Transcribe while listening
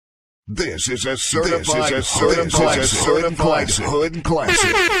This is a certified hood classic.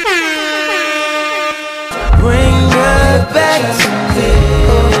 Bring her back to me.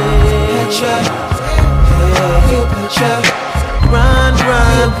 Picture. Run,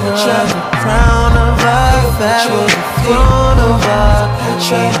 picture. The crown of our family, the throne of our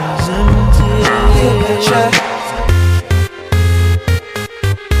picture.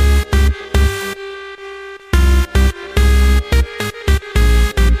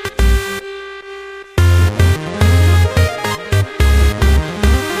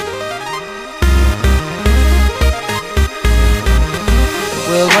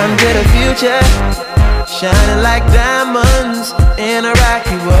 We'll run to the future, shining like diamonds in a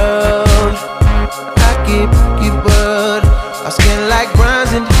rocky world. Rocky world. Our skin like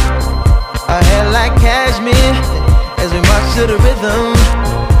bronze and our hair like cashmere as we march to the rhythm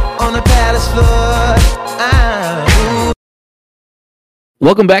on the palace floor.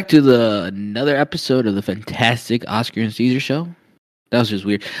 Welcome back to another episode of the fantastic Oscar and Caesar show. That was just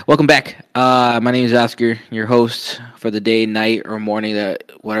weird. Welcome back. My name is Oscar, your host for the day, night, or morning, that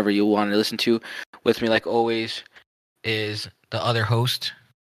whatever you want to listen to. With me, like always, is the other host,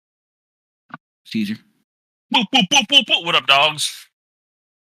 Caesar. Boop, boop, boop, boop, boop. What up, dogs?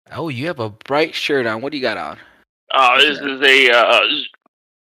 Oh, you have a bright shirt on. What do you got on? This is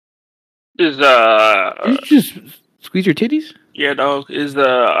Did you just squeeze your titties? yeah, dog. Is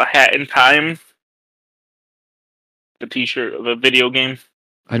a Hat in Time. The T-shirt of a video game.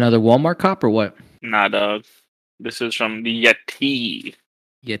 Another Walmart cop or what? Nah, dog. This is from the Yeti.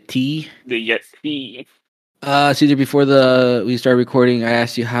 Yeti. The Yeti. Caesar, before we start recording, I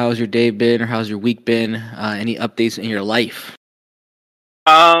asked you how's your day been or how's your week been? Any updates in your life?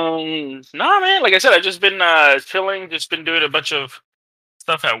 Nah, man. Like I said, I've just been chilling. Just been doing a bunch of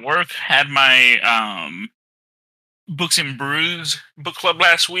stuff at work. Had my Books and Brews book club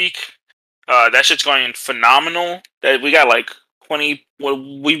last week. That shit's going phenomenal. That we got like 20.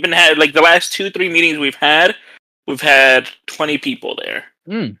 Well, we've been had like the last 2-3 meetings we've had 20 people there.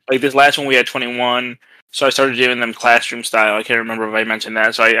 Like this last one, we had 21. So I started doing them classroom style. I can't remember if I mentioned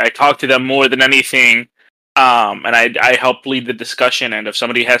that. So I talked to them more than anything, and I help lead the discussion. And if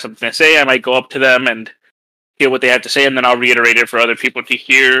somebody has something to say, I might go up to them and hear what they have to say, and then I'll reiterate it for other people to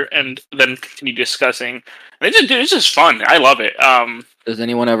hear, and then continue discussing. And it's just fun. I love it. Does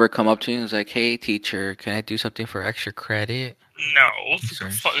anyone ever come up to you and is like, "Hey, teacher, can I do something for extra credit?" No,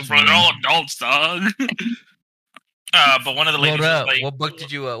 fucking bro, they're all adults, dog. But one of the ladies was like, What book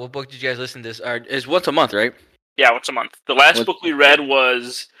did you guys listen to? This is once a month, right? Yeah, once a month. The last book we read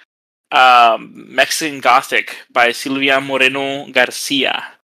was Mexican Gothic by Silvia Moreno Garcia.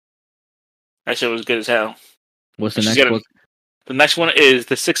 That shit was good as hell. What's the next book? The next one is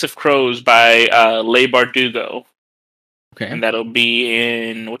The Six of Crows by Leigh Bardugo. Okay. And that'll be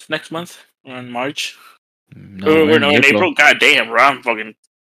in, what's next month? We're in March? No, we're in April? God damn, bro. I'm fucking...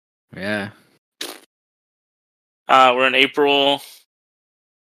 Yeah. We're in April.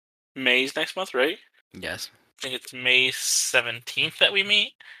 May's next month, right? Yes. I think it's May 17th that we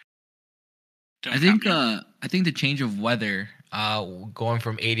meet. I think the change of weather, going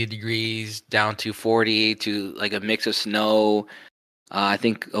from 80 degrees down to 40 to like a mix of snow. I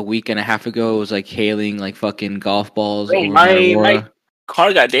think a week and a half ago it was like hailing like fucking golf balls. Bro, over my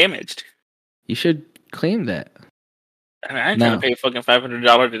car got damaged. You should claim that. I mean, I ain't trying to pay a fucking $500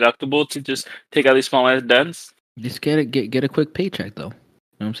 deductible to just take out these small ass dents. Just get a quick paycheck though. You know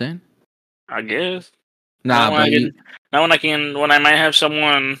what I'm saying? I guess. When I might have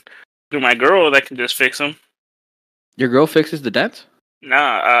someone through my girl that can just fix them. Your girl fixes the dents?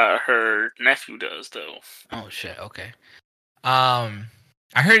 Nah, her nephew does though. Oh shit. Okay. I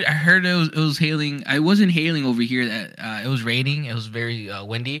heard it was hailing. I wasn't hailing over here. That it was raining. It was very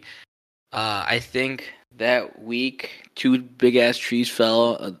windy. I think that week 2 big ass trees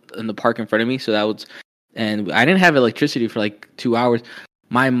fell in the park in front of me. So that was, and I didn't have electricity for like 2 hours.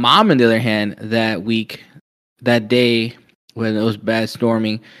 My mom, on the other hand, that day when it was bad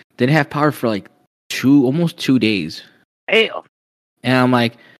storming, didn't have power for like almost 2 days. Hell. And I'm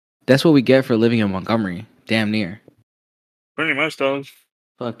like, that's what we get for living in Montgomery. Damn near. Pretty much, though.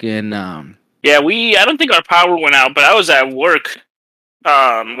 Fucking, Yeah, I don't think our power went out, but I was at work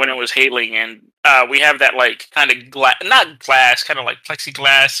when it was hailing, and we have that, like, kind of not glass, kind of like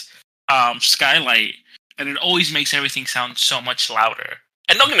plexiglass skylight, and it always makes everything sound so much louder.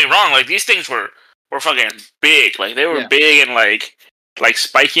 And don't get me wrong, like, these things were fucking big. Like, they were big and, like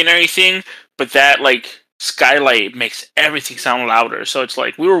spiky and everything, but that, like, skylight makes everything sound louder. So it's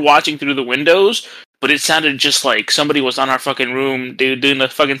like, we were watching through the windows, but it sounded just like somebody was on our fucking room, dude, doing the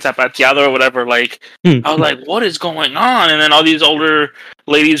fucking zapateado or whatever. Like, I was like, what is going on? And then all these older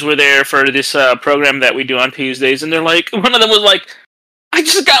ladies were there for this program that we do on Tuesdays, and they're like, one of them was like, "I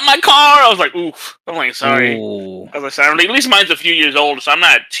just got my car." I was like, "Oof." I'm like, "Sorry." Oh. I was like, "Sorry." At least mine's a few years old, so I'm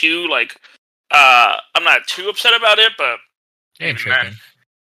not too upset about it. But Ain't even then, tripping.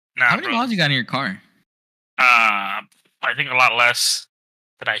 nah, How many bro. miles you got in your car? I think a lot less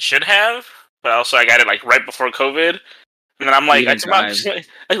than I should have, but also I got it like right before COVID. And then I'm like, You didn't drive.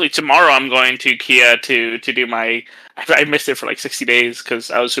 actually tomorrow I'm going to Kia to do my. I missed it for like 60 days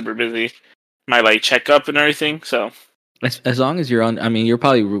because I was super busy. My like checkup and everything. So As long as you're on, I mean, you're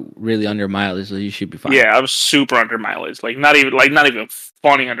probably really under mileage, so you should be fine. yeah, I was super under mileage. Like not even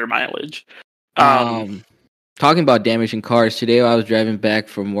funny under mileage. Talking about damaging cars, today I was driving back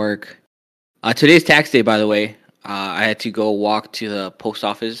from work. Today's tax day, by the way. I had to go walk to the post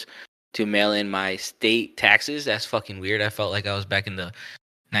office to mail in my state taxes. That's fucking weird. I felt like I was back in the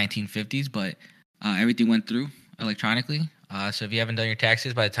 1950s, but everything went through electronically. So if you haven't done your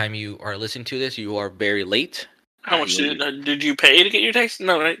taxes by the time you are listening to this, you are very late. How much did you pay to get your tax?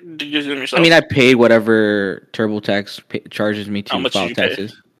 No, right? Did you do them yourself? I mean, I paid whatever TurboTax charges me How to much file did you pay?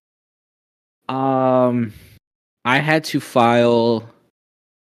 taxes. I had to file.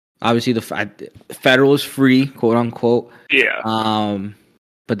 Obviously, the federal is free, quote unquote. Yeah.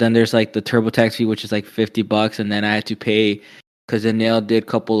 But then there's like the TurboTax fee, which is like $50, and then I had to pay because the nail did a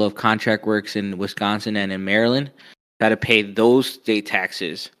couple of contract works in Wisconsin and in Maryland. I had to pay those state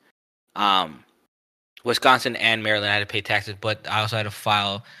taxes. Wisconsin and Maryland I had to pay taxes, but I also had to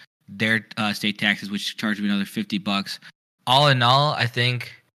file their state taxes, which charged me another $50. All in all, I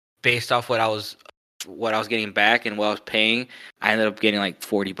think based off what I was getting back and what I was paying, I ended up getting like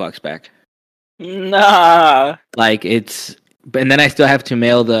 $40 back. Nah. Like and then I still have to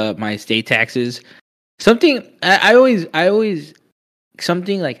mail my state taxes. Something I always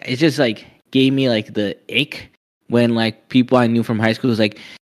something like it just like gave me like the ick when like people I knew from high school was like,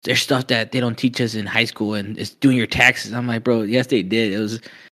 there's stuff that they don't teach us in high school and it's doing your taxes. I'm like, bro, yes they did. It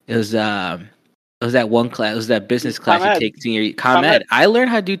was that one class, it was that business class you take senior ComEd. I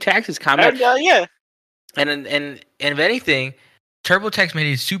learned how to do taxes, ComEd. Yeah. And if anything, TurboTax made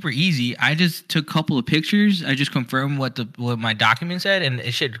it super easy. I just took a couple of pictures. I just confirmed what my document said, and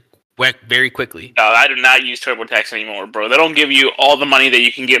it should went very quickly. No, I do not use TurboTax anymore, bro. They don't give you all the money that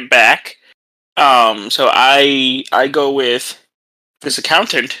you can get back. So I go with this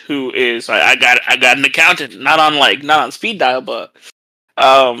accountant who is I got an accountant, not on speed dial, but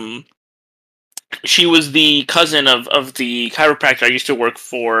she was the cousin of the chiropractor I used to work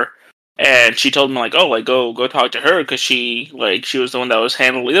for. And she told me go talk to her because she was the one that was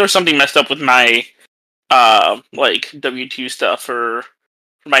handling. There was something messed up with my W-2 stuff for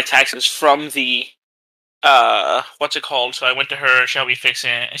my taxes from the what's it called? So I went to her. Shall we fix it?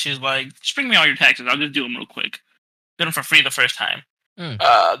 And she's like, just bring me all your taxes. I'll just do them real quick. Did them for free the first time.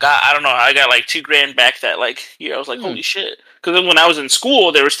 I don't know. I got like $2,000 back that I was like, holy shit. Because when I was in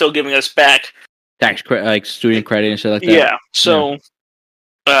school, they were still giving us back tax like student credit and shit like that. Yeah. So.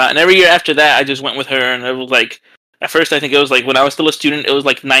 And every year after that, I just went with her, and it was like, at first I think it was like when I was still a student, it was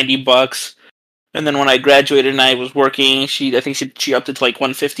like $90, and then when I graduated and I was working, she upped it to like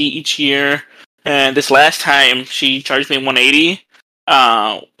 $150 each year, and this last time she charged me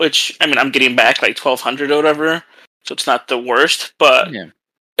 $180, which I mean I'm getting back like $1,200 or whatever, so it's not the worst, but yeah.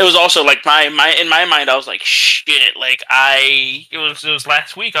 It was also like in my mind I was like shit, like it was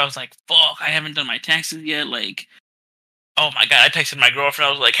last week I was like fuck, I haven't done my taxes yet, like. Oh my god! I texted my girlfriend.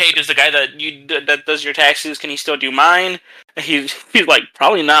 I was like, "Hey, does the guy that does your taxes, can he still do mine?" And he's like,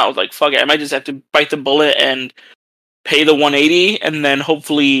 "Probably not." I was like, "Fuck it, I might just have to bite the bullet and pay the $180, and then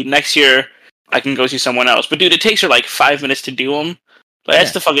hopefully next year I can go see someone else." But dude, it takes her like 5 minutes to do them. Like,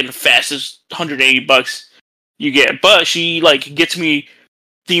 that's the fucking fastest $180 you get. But she like gets me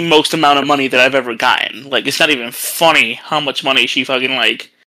the most amount of money that I've ever gotten. Like, it's not even funny how much money she fucking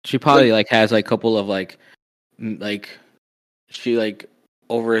like. She probably like has like a couple of like. She like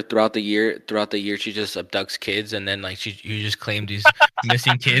over throughout the year she just abducts kids and then like you just claim these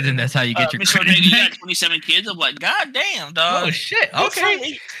missing kids and that's how you get your credit. You got 27 kids. I'm like, god damn, dog. Oh shit.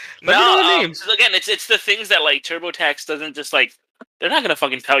 Okay. No, again, it's the things that like TurboTax doesn't just like. They're not gonna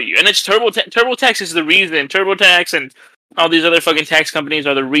fucking tell you, and it's TurboTax is the reason. TurboTax and all these other fucking tax companies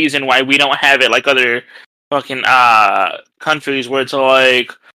are the reason why we don't have it like other fucking countries where it's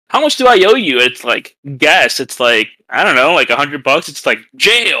like. How much do I owe you? It's like, guess. It's like, I don't know, like $100. It's like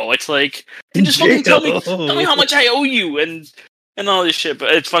jail. It's like, just fucking tell me how much I owe you and all this shit.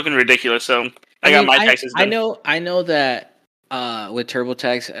 But it's fucking ridiculous. So I got my taxes done. I know that with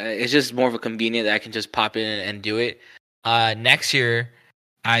TurboTax, it's just more of a convenient that I can just pop in and do it. Next year,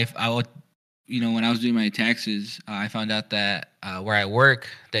 I would, when I was doing my taxes, I found out that where I work,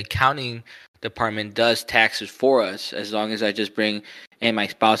 the accounting department does taxes for us as long as I just bring in my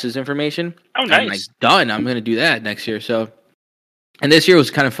spouse's information. Oh, I'm like nice. done. I'm gonna do that next year. So, and this year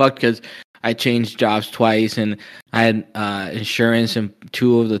was kind of fucked because I changed jobs twice, and I had insurance in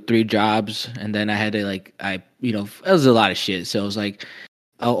 2 of the 3 jobs, and then I had to it was a lot of shit. So it was like,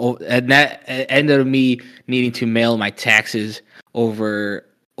 and that ended up me needing to mail my taxes over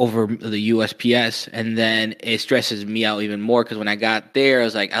the USPS, and then it stresses me out even more because when I got there,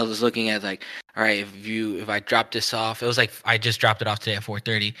 I was looking at all right, if I drop this off, it was like I just dropped it off today at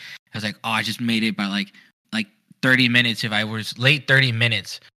 4:30. I was like, oh, I just made it by like 30 minutes. If I was late 30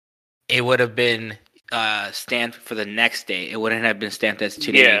 minutes, it would have been stamped for the next day. It wouldn't have been stamped as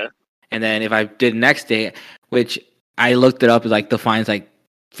today. Yeah. And then if I did next day, which I looked it up, the fine's like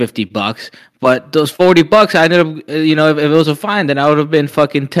 $50, but those $40, I ended up, if it was a fine, then I would have been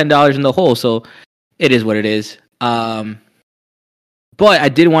fucking $10 in the hole. So it is what it is. But I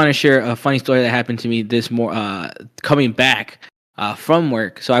did want to share a funny story that happened to me coming back from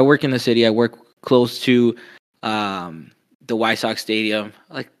work. So I work in the city. I work close to the White Sox Stadium.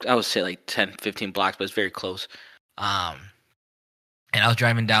 I would say 10, 15 blocks, but it's very close. And I was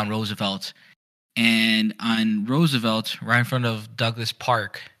driving down Roosevelt. And on Roosevelt, right in front of Douglas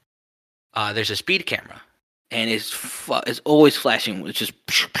Park, there's a speed camera, and it's always flashing. It's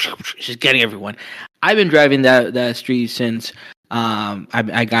just getting everyone. I've been driving that street since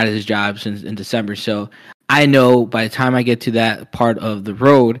I got this job since in December, so I know by the time I get to that part of the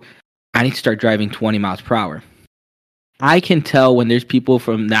road, I need to start driving 20 miles per hour. I can tell when there's people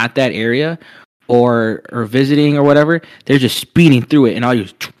from not that area or visiting or whatever, they're just speeding through it, and I'll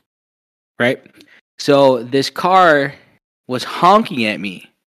just right. So this car was honking at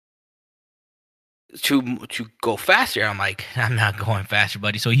me to go faster. I'm like, I'm not going faster,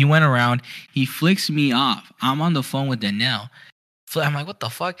 buddy. So he went around. He flicks me off. I'm on the phone with Danielle. I'm like, what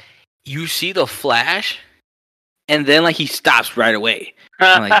the fuck? You see the flash? And then he stops right away.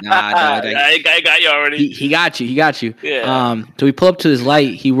 I'm like, nah. I got you already. He got you. He got you. Yeah. So we pull up to this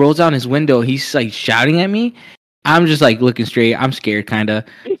light. He rolls down his window. He's shouting at me. I'm just looking straight. I'm scared, kind of.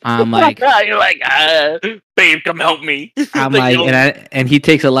 I'm like, you're like, babe, come help me. I'm like, and he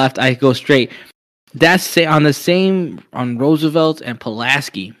takes a left. I go straight. That's on Roosevelt and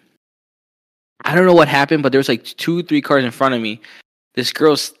Pulaski. I don't know what happened, but there was 2, 3 cars in front of me. This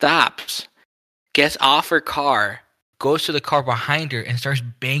girl stops, gets off her car, goes to the car behind her, and starts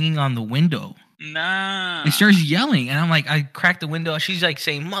banging on the window. Nah. And starts yelling, and I'm like, I crack the window. She's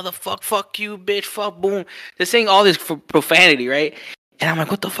saying, "Motherfucker, fuck you, bitch, fuck, boom." They're saying all this profanity, right? And I'm like,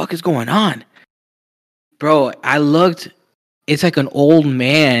 what the fuck is going on, bro? I looked. It's an old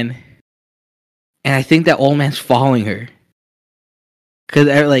man, and I think that old man's following her. Cause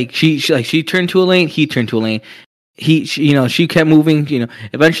she turned to a lane, he turned to a lane. She kept moving.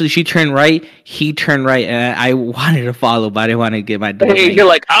 Eventually she turned right. He turned right, and I wanted to follow, but I didn't want to get my door. Hey, you're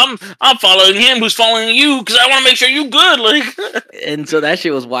like, I'm following him, who's following you, because I want to make sure you good. And so that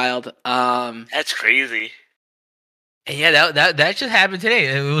shit was wild. That's crazy. And yeah, that just happened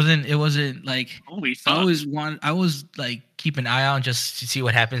today. It wasn't Holy fuck. I was keep an eye on just to see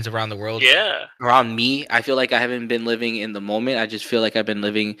what happens around the world. Yeah. Around me, I feel like I haven't been living in the moment. I just feel like I've been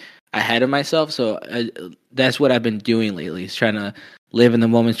living ahead of myself. So that's what I've been doing lately. Is trying to live in the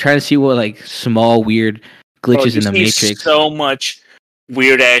moment, trying to see what small weird glitches in the Matrix. So much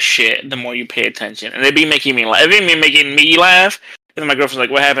weird ass shit. The more you pay attention, and it'd be making me laugh. It'd be making me laugh. And then my girlfriend's like,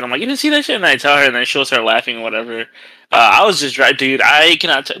 "What happened?" I'm like, "You didn't see that shit?" And I tell her, and then she'll start laughing or whatever. I was just driving, dude. I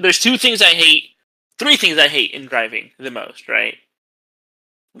cannot. There's 2 things I hate. 3 things I hate in driving the most. Right.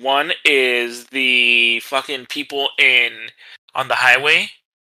 One is the fucking people on the highway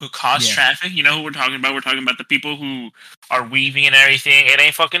who cause traffic. You know who we're talking about? We're talking about the people who are weaving and everything. It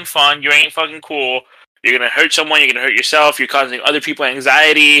ain't fucking fun. You ain't fucking cool. You're gonna hurt someone. You're gonna hurt yourself. You're causing other people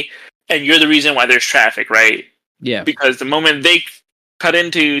anxiety, and you're the reason why there's traffic, right? Yeah. Because the moment they cut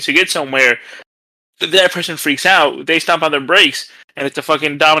into to get somewhere, that person freaks out. They stomp on their brakes, and it's a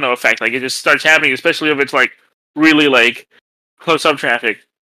fucking domino effect. It just starts happening, especially if it's really close up traffic.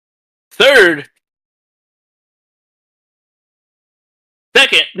 Second.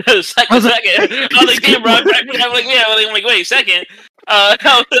 Second. I was like, damn, bro. I'm like, wait, second.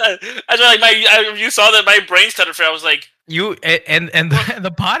 You saw that my brain stuttered for. I was like, you and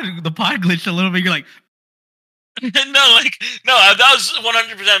the pod glitched a little bit. You're like, no, that was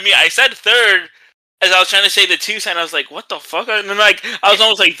 100% me. I said third as I was trying to say the 2 sign. I was like, what the fuck? And then I was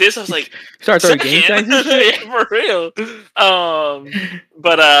almost like this. I was like, start throwing game signs. Yeah, for real.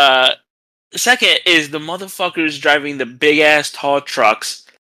 But second is the motherfuckers driving the big ass tall trucks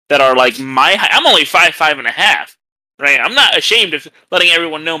that are my height. I'm only 5'5.5". right? I'm not ashamed of letting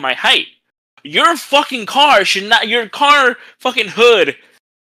everyone know my height. Your fucking car should not. Your car fucking hood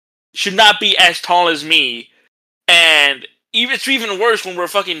should not be as tall as me. And it's even worse when we're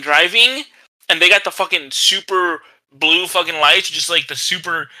fucking driving and they got the fucking super blue fucking lights, just like the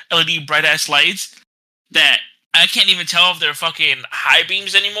super LED bright ass lights that I can't even tell if they're fucking high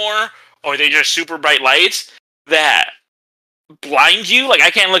beams anymore or they're just super bright lights that blind you. Like, I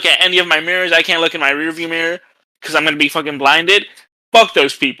can't look at any of my mirrors. I can't look in my rearview mirror because I'm going to be fucking blinded. Fuck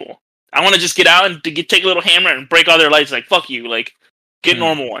those people. I want to just get out and take a little hammer and break all their lights. Like, fuck you. Like, get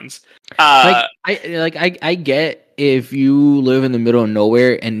normal ones. I get if you live in the middle of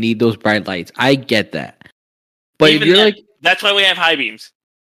nowhere and need those bright lights. I get that. But even if you're that's why we have high beams.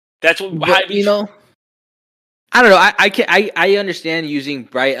 That's what high beams. You know, I don't know. I understand using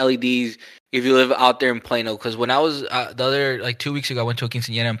bright LEDs if you live out there in Plano. Because when I was the other 2 weeks ago, I went to a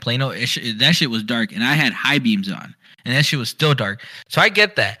quinceañera in Plano. That shit was dark, and I had high beams on, and that shit was still dark. So I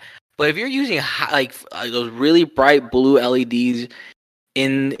get that. But if you're using those really bright blue LEDs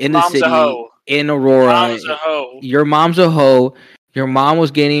in the city, in Aurora, your mom's a hoe. Your mom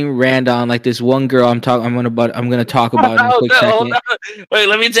was getting ran down like this one girl I'm gonna talk about in a quick second. Wait,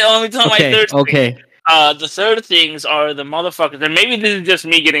 let me tell my third thing. Okay. The third things are the motherfuckers, and maybe this is just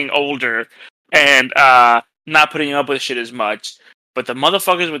me getting older and not putting up with shit as much. But the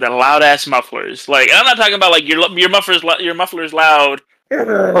motherfuckers with the loud ass mufflers, like, I'm not talking about like your muffler's loud. Yeah, your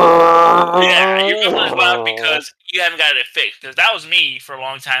muffler's loud because you haven't got it fixed. Because that was me for a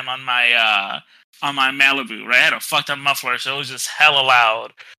long time on my Malibu, right? I had a fucked up muffler, so it was just hella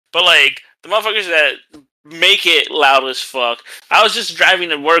loud. But like the motherfuckers that make it loud as fuck. I was just driving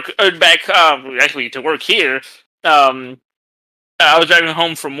to work actually to work here. I was driving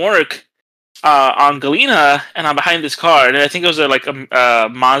home from work on Galena, and I'm behind this car, and I think it was a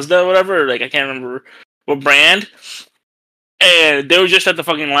Mazda or whatever. Like, I can't remember what brand. And they were just at the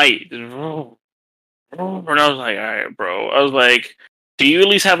fucking light. And I was like, alright, bro. I was like, do you at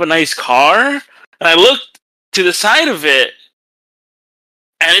least have a nice car? And I looked to the side of it,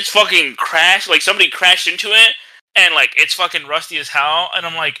 and it's fucking crashed. Like, somebody crashed into it, and, like, it's fucking rusty as hell. And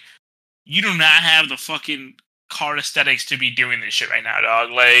I'm like, you do not have the fucking car aesthetics to be doing this shit right now,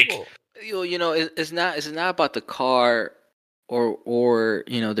 dog. Like, you know, it's not about the car or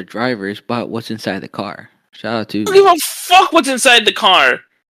the driver. It's about what's inside the car. Shout out to. I don't give a fuck what's inside the car.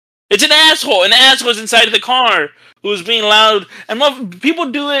 It's an asshole. An asshole's inside of the car who's being loud. And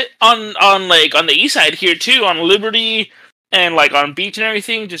people do it on the east side here too, on Liberty and like on Beach and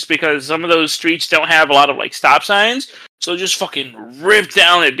everything, just because some of those streets don't have a lot of like stop signs. So just fucking rip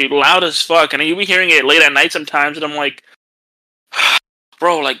down it, dude, loud as fuck. And you'll be hearing it late at night sometimes, and I'm like,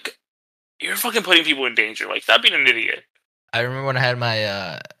 bro, like, you're fucking putting people in danger. Like, stop being an idiot. I remember when I had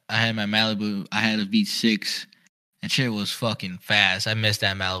my Malibu. I had a V6, and shit was fucking fast. I missed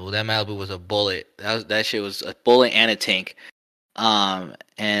that Malibu. That Malibu was a bullet. That shit was a bullet and a tank. My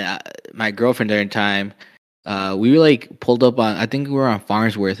girlfriend during time, we were like pulled up on. I think we were on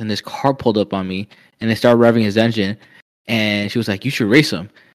Farnsworth, and this car pulled up on me, and it started revving his engine, and she was like, "You should race him."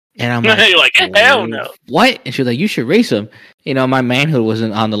 And I'm like, you're like, hell no. What? And she was like, "You should race him." You know, my manhood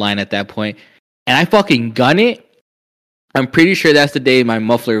wasn't on the line at that point, and I fucking gun it. I'm pretty sure that's the day my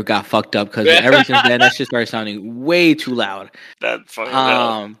muffler got fucked up, because ever since then, that shit started sounding way too loud. That's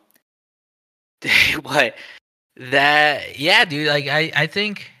fucking But that, yeah, dude. Like, I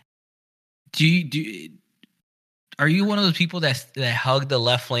think, are you one of those people that hug the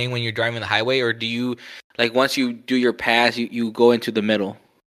left lane when you're driving the highway, or do you, like, once you do your pass, you go into the middle?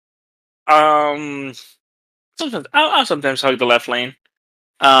 Sometimes I'll sometimes hug the left lane.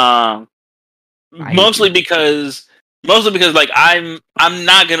 Mostly because like I'm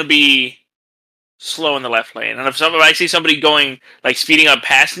not gonna be slow in the left lane, and if I see somebody going like speeding up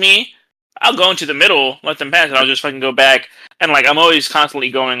past me, I'll go into the middle, let them pass, and I'll just fucking go back. And like I'm always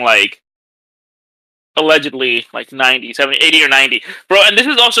constantly going like allegedly like 90, 70, 80 or 90, bro. And this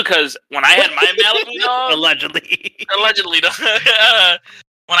is also because when I had my Malibu, dog, allegedly, dog,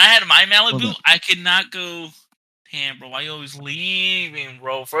 when I had my Malibu, I could not go. Damn, bro, why you always leaving,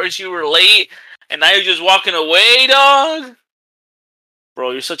 bro? First you were late, and now you're just walking away, dog.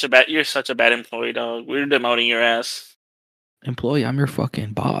 Bro, you're such a bad employee, dog. We're demoting your ass. Employee, I'm your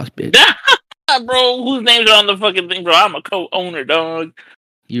fucking boss, bitch. Bro, whose names are on the fucking thing, bro? I'm a co-owner, dog.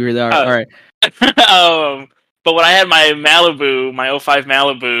 You were there, all right. But when I had my Malibu, my 05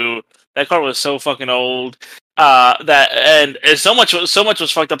 Malibu, that car was so fucking old. So much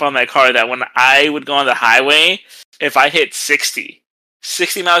was fucked up on that car that when I would go on the highway, if I hit 60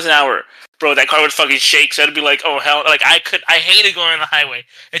 miles an hour, bro, that car would fucking shake. So I'd be like, oh hell, like I hated going on the highway.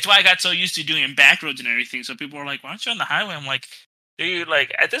 It's why I got so used to doing back roads and everything. So people were like, why aren't you on the highway? I'm like, dude,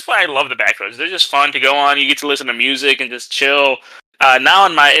 like at this point, I love the back roads. They're just fun to go on. You get to listen to music and just chill. Now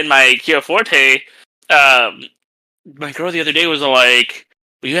in my Kia Forte, my girl the other day was like,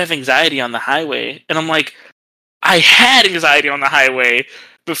 well, you have anxiety on the highway, and I'm like, I had anxiety on the highway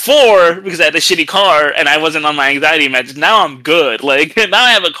before because I had a shitty car and I wasn't on my anxiety meds. Now I'm good. Like now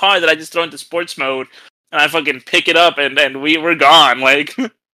I have a car that I just throw into sports mode and I fucking pick it up and we're gone. Like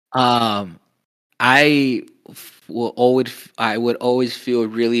I would always feel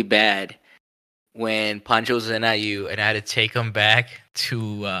really bad when Pancho's in at you and I had to take him back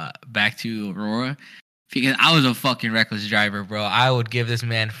to Aurora because I was a fucking reckless driver, bro. I would give this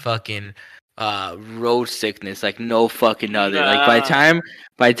man fucking road sickness like no fucking other. Like by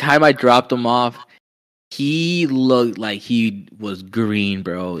the time I dropped him off, he looked like he was green,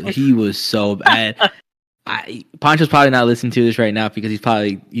 bro. He was so bad. Pancho's probably not listening to this right now because he's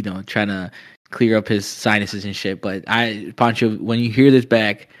probably trying to clear up his sinuses and shit. But Pancho, when you hear this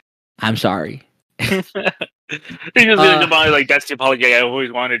back, I'm sorry. He's just gonna come like, that's the apology I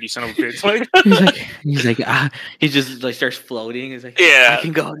always wanted, you son of a bitch. Like he just like starts floating. He's like, yeah, I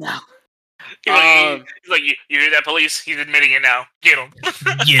can go now. He's like, you hear that, police? He's admitting it now. Get him.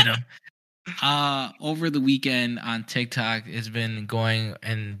 Get him. Over the weekend on TikTok, it's been going,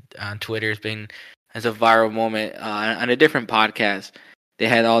 and on Twitter, it's been as a viral moment on a different podcast. They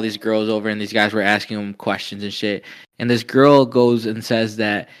had all these girls over, and these guys were asking them questions and shit. And this girl goes and says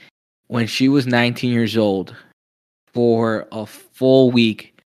that when she was 19 years old, for a full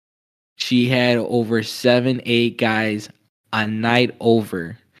week, she had over 7-8 guys a night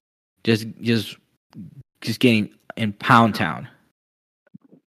over. Just getting in Pound Town.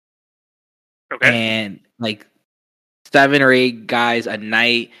 Okay. And like 7 or 8 guys a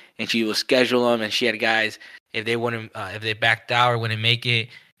night, and she would schedule them, and she had guys, if they backed out or wouldn't make it,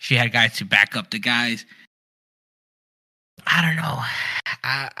 she had guys to back up the guys. I don't know.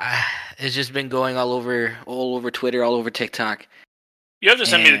 It's just been going all over Twitter, all over TikTok. You have to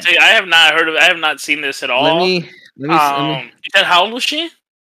send me the tape. I have not seen this at all. Let me you said how old was she?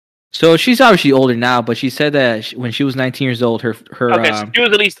 So she's obviously older now, but she said that when she was 19 years old, her okay, so she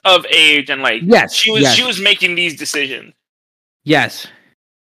was at least of age and like yes, she was making these decisions. Yes.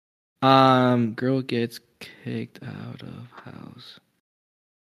 Girl gets kicked out of house.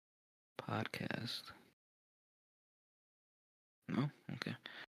 Podcast. No? Okay.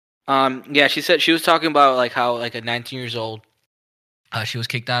 Yeah, she said she was talking about like how like at 19 years old, she was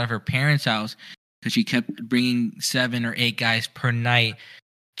kicked out of her parents' house because she kept bringing 7 or 8 guys per night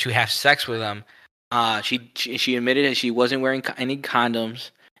to have sex with them. She admitted that she wasn't wearing any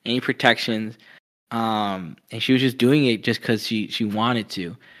condoms, any protections, and she was just doing it just because she wanted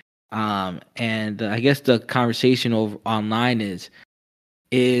to. And I guess the conversation over online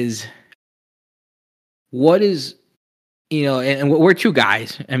is what is, and we're 2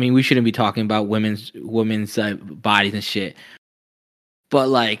 guys. I mean, we shouldn't be talking about women's bodies and shit. But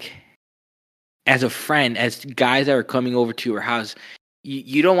like, as a friend, as guys that are coming over to her house,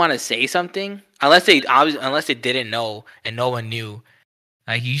 you don't want to say something unless they didn't know and no one knew.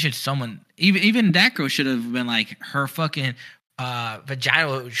 Like even that girl should have been like, her fucking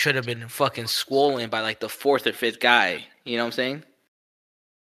vagina should have been fucking swollen by like the 4th or 5th guy. You know what I'm saying?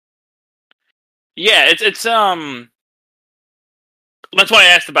 Yeah, it's that's why I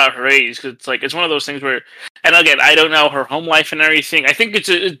asked about her age, because it's like it's one of those things where, and again, I don't know her home life and everything. I think this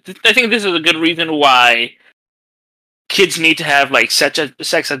is a good reason why kids need to have like sex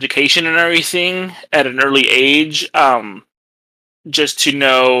education and everything at an early age, just to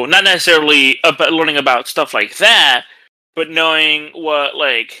know, not necessarily about learning about stuff like that, but knowing what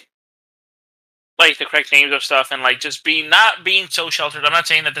like the correct names of stuff, and like just not being so sheltered. I'm not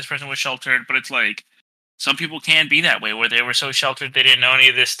saying that this person was sheltered, but it's like some people can be that way, where they were so sheltered they didn't know any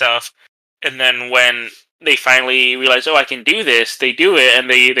of this stuff, and then when they finally realize, oh, I can do this, they do it, and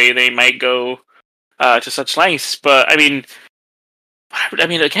they might go to such lengths. But I mean,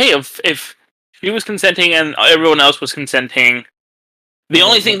 like, hey, if she was consenting and everyone else was consenting, the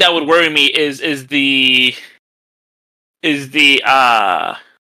only thing that would worry me is the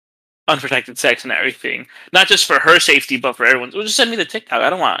unprotected sex and everything. Not just for her safety, but for everyone's. Well, just send me the TikTok. I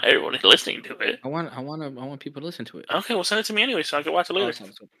don't want everyone listening to it. I want people to listen to it. Okay, well, send it to me anyway, so I can watch it later.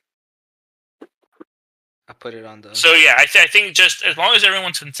 I put it on the. So yeah, I think just as long as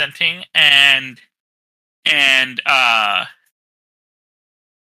everyone's consenting and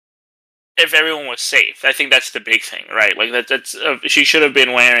if everyone was safe, I think that's the big thing, right? Like that's she should have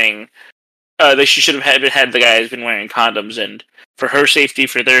been wearing. She should have had the guys been wearing condoms, and for her safety,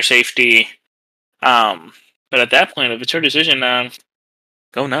 for their safety. But at that point, if it's her decision,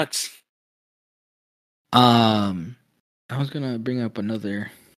 go nuts. I was gonna bring up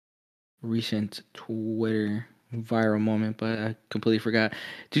another recent Twitter viral moment, but I completely forgot.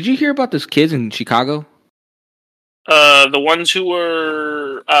 Did you hear about those kids in Chicago? The ones who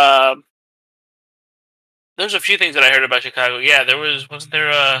were there's a few things that I heard about Chicago. Yeah, wasn't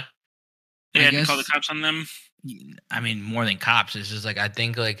there they had to call the cops on them? I mean, more than cops. It's just like I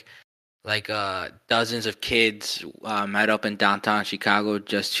think like dozens of kids met up in downtown Chicago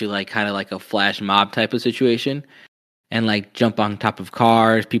just to like kind of like a flash mob type of situation, and like jump on top of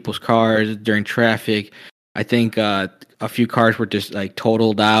people's cars during traffic. I think a few cars were just like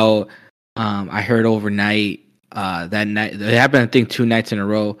totaled out. I heard overnight that night it happened. I think 2 nights in a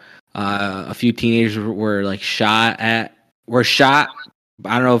row. A few teenagers were like shot. I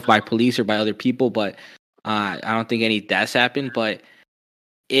don't know if by police or by other people, but I don't think any deaths happened. But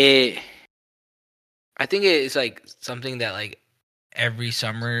I think it's like something that like every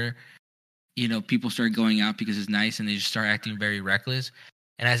summer, you know, people start going out because it's nice and they just start acting very reckless.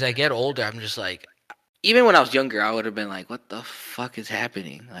 And as I get older, I'm just like, even when I was younger, I would have been like, what the fuck is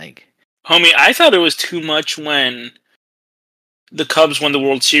happening? Like, homie, I thought it was too much when the Cubs won the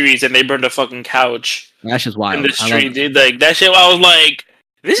World Series and they burned a fucking couch That's just wild. in the street, dude. Like, that shit, I was like,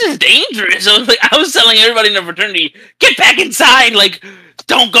 this is dangerous. I was telling everybody in the fraternity, get back inside. Like,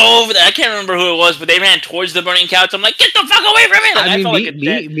 don't go over there. I can't remember who it was, but they ran towards the burning couch. I'm like, get the fuck away from it. Like, I mean, felt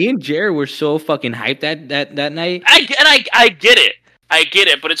like me and Jared were so fucking hyped that night. I get it. I get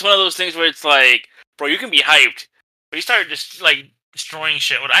it. But it's one of those things where it's like, bro, you can be hyped, but you start just like destroying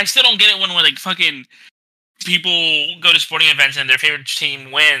shit. I still don't get it when like fucking people go to sporting events and their favorite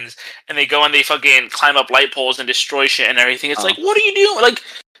team wins and they go and they fucking climb up light poles and destroy shit and everything. It's like, what are you doing? Like,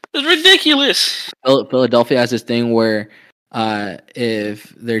 it's ridiculous. Philadelphia has this thing where if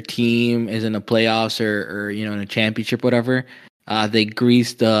their team is in the playoffs or you know in a championship, whatever, they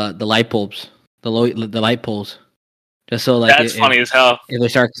grease the light bulbs, the light poles, just so like that's funny as hell. If they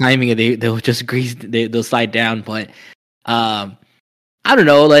start climbing it, they'll just grease. They'll slide down. But I don't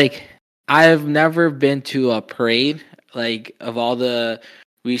know. Like, I've never been to a parade like of all the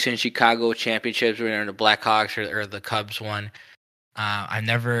recent Chicago championships where the Blackhawks or the Cubs won. I've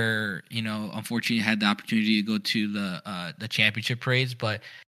never, you know, unfortunately had the opportunity to go to the championship parades, but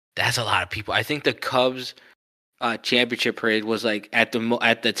that's a lot of people. I think the Cubs championship parade was like at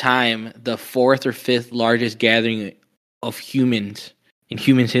the time the 4th or 5th largest gathering of humans in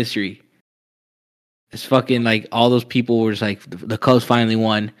humans history. It's fucking like all those people were just like the Cubs finally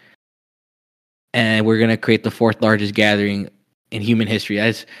won, and we're gonna create the 4th largest gathering in human history.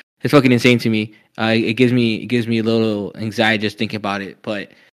 It's fucking insane to me. It gives me a little anxiety just thinking about it.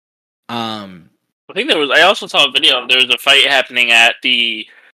 But I think I also saw a video. There was a fight happening at the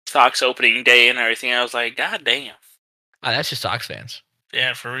Sox opening day and everything. I was like, God damn. that's just Sox fans.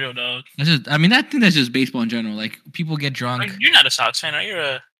 Yeah, for real, dog. I think that's just baseball in general. Like, people get drunk. Like, you're not a Sox fan, are you?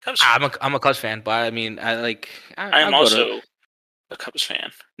 A Cubs fan? I'm a Cubs fan, but I mean, I'm also a Cubs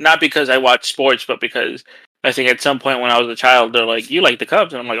fan. Not because I watch sports, but because I think at some point when I was a child, they're like, you like the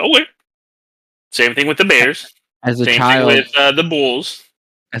Cubs? And I'm like, oh, wait. Same thing with the Bears. As a Same child, thing with the Bulls.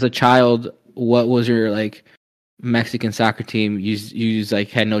 As a child, what was your like Mexican soccer team you like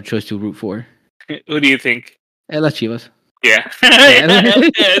had no choice to root for? Who do you think? Las Chivas. Yeah. Is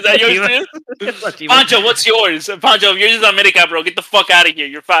that yours too? Pancho, what's yours? Pancho, yours is America, bro. Get the fuck out of here.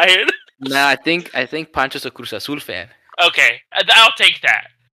 You're fired. Nah, I think Pancho's a Cruz Azul fan. Okay, I'll take that.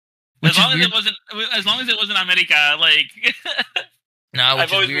 As long as it wasn't America, like. No,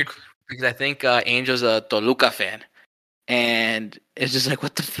 which is weird because I think Angel's a Toluca fan, and it's just like,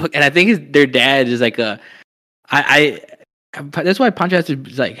 what the fuck? And I think their dad is like that's why Pancho has to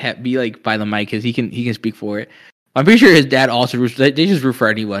like be like by the mic because he can speak for it. I'm pretty sure his dad also roots. They just root for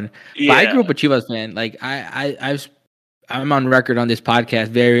anyone. Yeah. But I grew up a Chivas fan. Like I'm on record on this podcast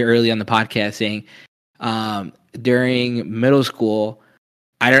very early on the podcast saying, during middle school,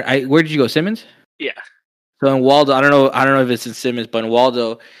 where did you go? Simmons? Yeah. So in Waldo, I don't know if it's in Simmons, but in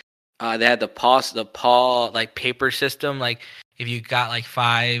Waldo, they had the Paw like paper system. Like if you got like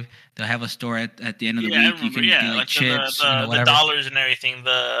 5, they'll have a store at the end of the week. You can get like chips, the dollars and everything.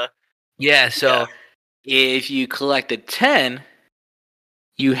 If you collected 10,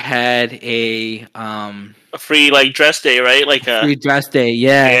 you had a free like dress day, right? Like a free dress day,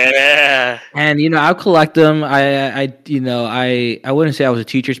 yeah. Yeah. And I'll collect them. I wouldn't say I was a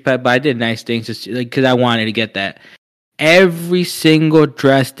teacher's pet, but I did nice things just like because I wanted to get that. Every single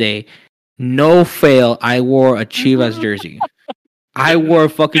dress day, no fail, I wore a Chivas jersey. I wore a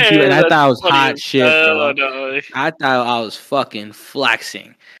fucking tube, and I that's thought I was funny hot as shit, hell, bro. dog. I thought I was fucking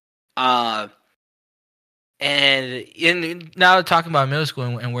flexing. And now talking about middle school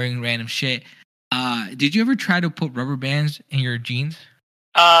and wearing random shit. Did you ever try to put rubber bands in your jeans?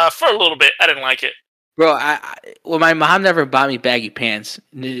 For a little bit, I didn't like it. Bro, well, my mom never bought me baggy pants.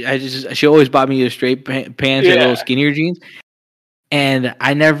 She always bought me either straight pants or little skinnier jeans. And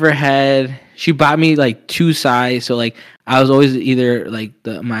I never had. She bought me like two size, so like I was always either like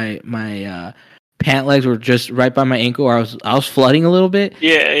my pant legs were just right by my ankle, or I was flooding a little bit.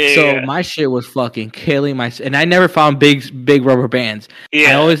 So my shit was fucking killing my. And I never found big rubber bands.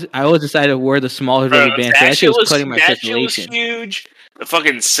 Yeah, I always decided to wear the smaller rubber bands. That shit was cutting my circulation. That shit was huge. The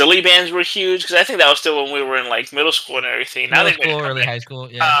fucking silly bands were huge because I think that was still when we were in like middle school and everything. Middle school, early high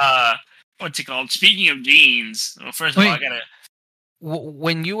school. Yeah. What's it called? Speaking of jeans, well, first of all, I gotta.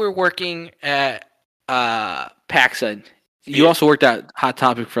 When you were working at PacSun, you also worked at Hot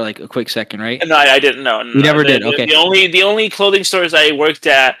Topic for like a quick second, right? No, I didn't. No, you never did. Okay. The only clothing stores I worked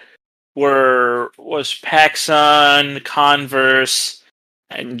at was PacSun, Converse,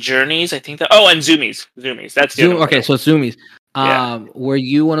 and Journeys. I think that. Oh, and Zoomies. That's the other okay. So Zoomies. Were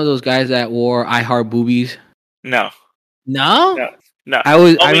you one of those guys that wore I Heart Boobies? No. No. I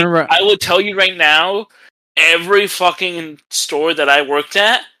remember. I will tell you right now. Every fucking store that I worked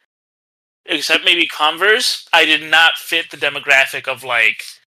at, except maybe Converse, I did not fit the demographic of like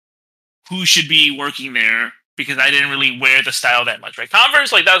who should be working there because I didn't really wear the style that much. Right?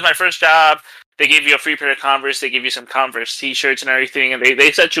 Converse, like that was my first job. They gave you a free pair of Converse. They give you some Converse t-shirts and everything, and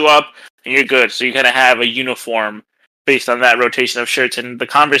they set you up, and you're good. So you kind of have a uniform based on that rotation of shirts and the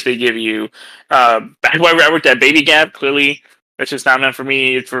Converse they give you. Back when I worked at Baby Gap, clearly that's just not meant for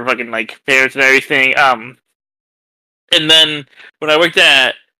me. It's for fucking like parents and everything. And then when I worked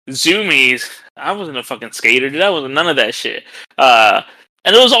at Zoomies, I wasn't a fucking skater, dude. I wasn't none of that shit. And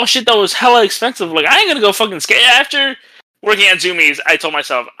it was all shit that was hella expensive. Like, I ain't gonna go fucking skate. After working at Zoomies, I told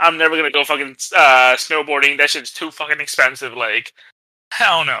myself, I'm never gonna go fucking snowboarding. That shit's too fucking expensive. Like,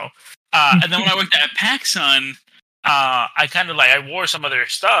 hell no. And then when I worked at PacSun, I kind of like, I wore some of their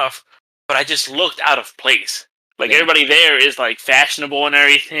stuff, but I just looked out of place. Like, everybody there is, like, fashionable and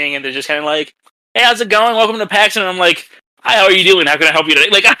everything, and they're just kind of like, hey, how's it going? Welcome to PacSun. And I'm like, hi, how are you doing? How can I help you today?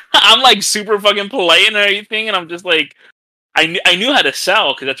 Like, I'm like super fucking polite and everything, and I'm just like, I knew how to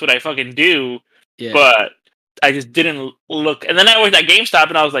sell because that's what I fucking do, but I just didn't look. And then I worked at GameStop,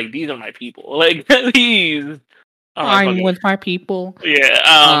 and I was like, these are my people. Like, these. I'm with my people.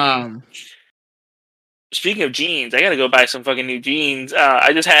 Yeah. Speaking of jeans, I gotta go buy some fucking new jeans.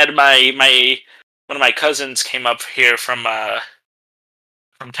 I just had my one of my cousins came up here from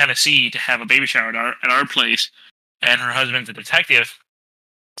Tennessee to have a baby shower at our place, and her husband's a detective.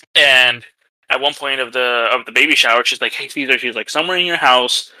 And at one point of the baby shower, she's like, "Hey, Caesar," she's like, "somewhere in your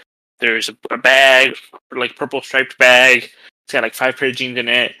house, there's a bag, like purple striped bag. It's got like 5 pair of jeans in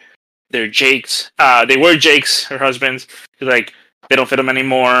it. They're Jake's. They were Jake's, her husband's. She's like, they don't fit them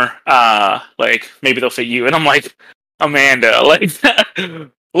anymore. Like maybe they'll fit you." And I'm like, Amanda, like,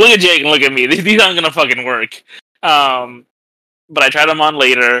 look at Jake and look at me. These aren't gonna fucking work. But I tried them on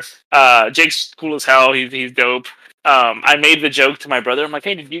later. Jake's cool as hell. He's dope. I made the joke to my brother. I'm like,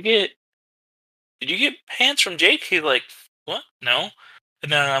 "Hey, did you get pants from Jake?" He's like, "What? No."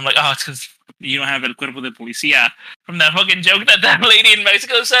 And then I'm like, "Oh, it's because you don't have el cuerpo de policía," from that fucking joke that lady in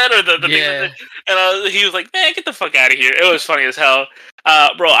Mexico said, or the and he was like, "Man, get the fuck out of here." It was funny as hell.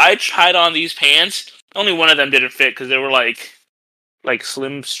 Bro, I tried on these pants. Only one of them didn't fit because they were like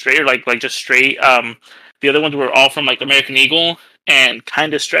slim straight, or like just straight. The other ones were all from like American Eagle and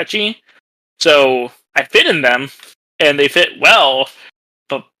kind of stretchy. So I fit in them and they fit well,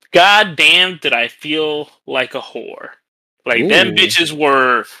 but goddamn did I feel like a whore. Like, them bitches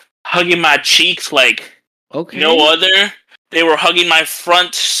were hugging my cheeks like no other. They were hugging my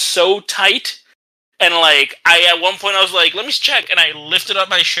front so tight. And like, at one point I was like, "Let me check," and I lifted up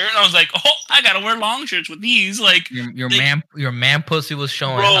my shirt and I was like, "Oh, I gotta wear long shirts with these." Like, your man pussy was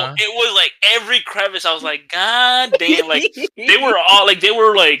showing, bro. Huh? It was like every crevice. I was like, "God damn!" Like, they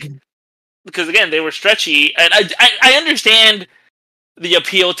were like, because again, they were stretchy, and I understand the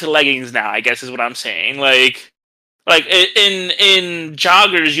appeal to leggings now, I guess is what I'm saying. Like in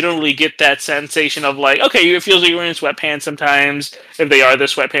joggers, you don't really get that sensation of like, okay, it feels like you're in sweatpants sometimes if they are the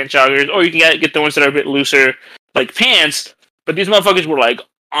sweatpants joggers, or you can get the ones that are a bit looser, like pants. But these motherfuckers were like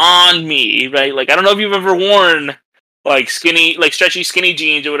on me, right? Like, I don't know if you've ever worn like skinny, like stretchy skinny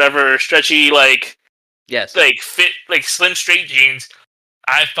jeans or whatever, stretchy like fit like slim straight jeans.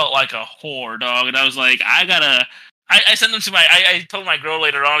 I felt like a whore, dog, and I was like, I sent them to I told my girl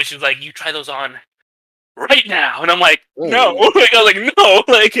later on, she was like, "You try those on right now. And I'm like, no. Oh. Like, I was like, no.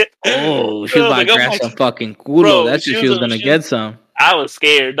 Like, Oh, she was about to like, grab some fucking culo. Bro, That's what she was gonna get some. I was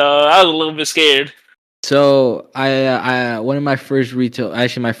scared, dog. I was a little bit scared. So I one of my first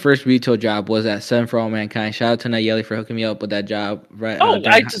my first retail job was at Seven for All Mankind. Shout out to Nayeli for hooking me up with that job. Right. Oh,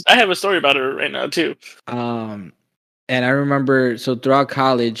 I have a story about her right now too. And I remember throughout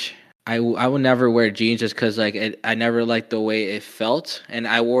college, I would never wear jeans just because I never liked the way it felt, and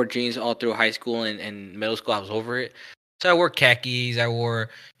I wore jeans all through high school and middle school. I was over it. So I wore khakis. I wore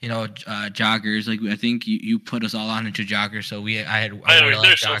joggers. Like I think you put us all on into joggers. So I wore a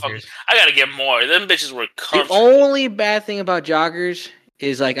lot of joggers. I gotta get more. Them bitches were comfortable. The only bad thing about joggers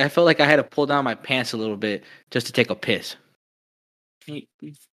is I felt like I had to pull down my pants a little bit just to take a piss.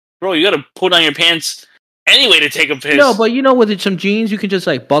 Bro, you gotta pull down your pants anyway to take a piss. No, but with some jeans, you can just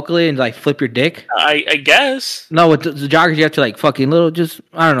buckle it and flip your dick. I guess. No, with the joggers, you have to fucking little. Just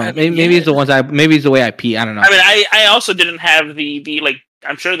I don't know. Maybe it's the ones maybe it's the way I pee. I don't know. I mean, I also didn't have the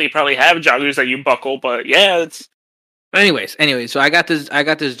I'm sure they probably have joggers that you buckle, but yeah, it's. But anyways, so I got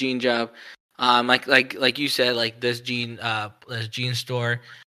this jean job. Like you said, this jean store.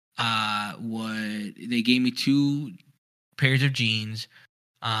 They gave me 2 pairs of jeans.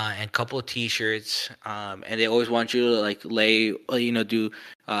 And a couple of T-shirts, and they always want you to do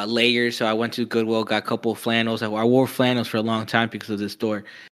layers. So I went to Goodwill, got a couple of flannels. I wore flannels for a long time because of this store.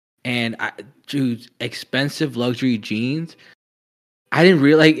 And expensive luxury jeans. I didn't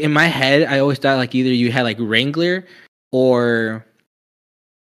really in my head. I always thought either you had Wrangler or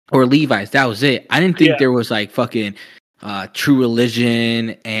Levi's. That was it. I didn't think there was fucking True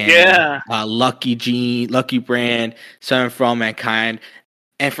Religion and Lucky Brand, Seven for All Mankind.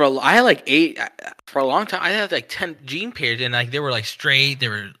 And I had 8 for a long time. I had 10 jean pairs, and they were straight. They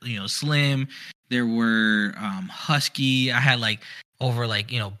were slim. There were husky. I had over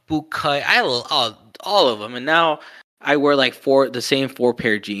boot cut. I had all of them, and now I wear the same 4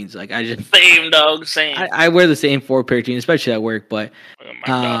 pair of jeans. I just same dog, same. I wear the same 4 pair of jeans, especially at work. But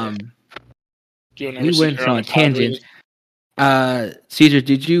we went on a tangent. Caesar,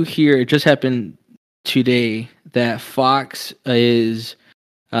 did you hear? It just happened today that Fox is.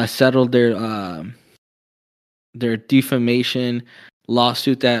 Settled their defamation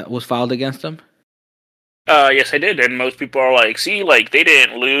lawsuit that was filed against them? Yes, I did, and most people are see, they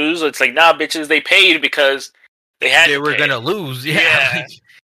didn't lose. It's nah, bitches, they paid because they were gonna lose. Yeah.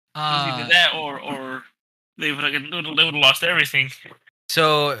 Either that or they would have lost everything.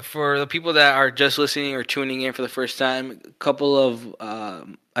 So for the people that are just listening or tuning in for the first time, a couple of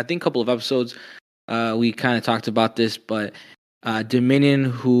episodes, we kind of talked about this, but. Dominion,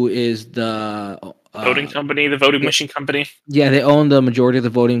 who is the voting company, the voting machine company. Yeah, they own the majority of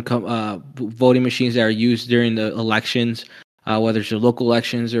the voting machines that are used during the elections, whether it's your local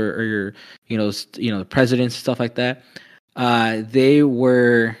elections or your the presidents, stuff like that. They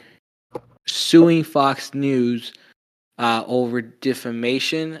were suing Fox News over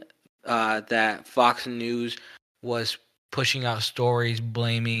defamation. That Fox News was pushing out stories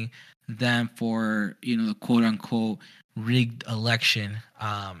blaming them for the quote unquote rigged election,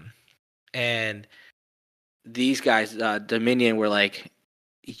 and these guys, Dominion, were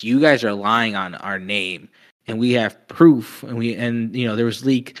you guys are lying on our name, and we have proof, and there was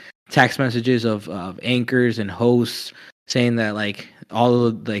leaked text messages of anchors and hosts saying that all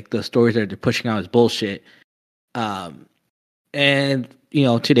of the stories that they're pushing out is bullshit. And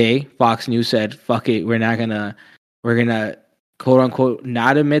today Fox News said, "Fuck it, we're gonna quote unquote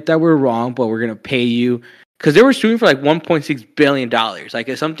not admit that we're wrong, but we're gonna pay you." Because they were suing for $1.6 billion.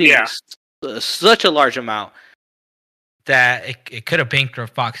 It's something such a large amount that it could have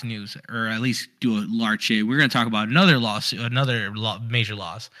bankrupt Fox News, or at least do a large shit. We're going to talk about another major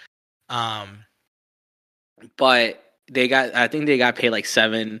loss. But I think they got paid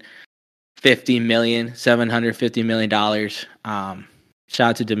 $750 million. Shout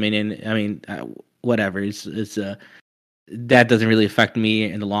out to Dominion. I mean, whatever. It's that doesn't really affect me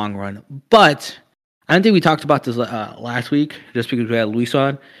in the long run. But I don't think we talked about this last week, just because we had Luis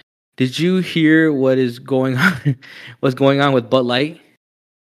on. Did you hear what is going on? What's going on with Bud Light?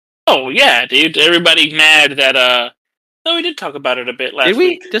 Oh yeah, dude! Everybody mad that No, we did talk about it a bit last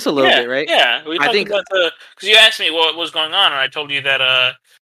week. Just a little bit, right? Yeah, we talked about because you asked me what was going on, and I told you that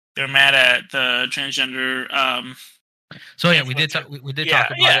they're mad at the transgender. So yeah, we did talk about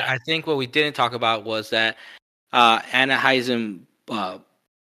it. I think what we didn't talk about was that Anheuser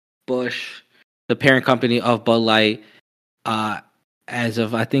Busch, the parent company of Bud Light, as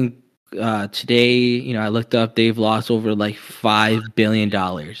of I think today, I looked up, they've lost over $5 billion.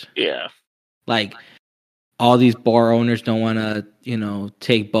 Yeah, all these bar owners don't want to,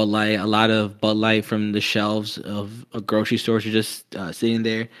 take Bud Light. A lot of Bud Light from the shelves of grocery stores are just sitting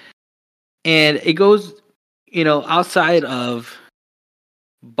there. And it goes, outside of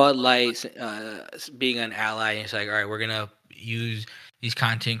Bud Light being an ally. It's like, all right, we're going to use these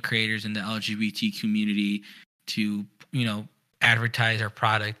content creators in the LGBT community to, advertise our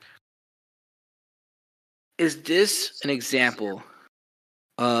product. Is this an example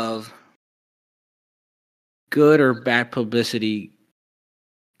of good or bad publicity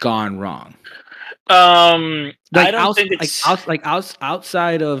gone wrong? I don't think it's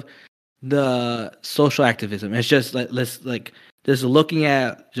outside of the social activism. It's just let's just looking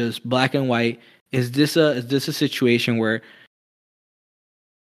at just black and white. Is this a situation where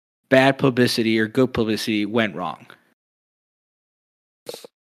bad publicity or good publicity went wrong?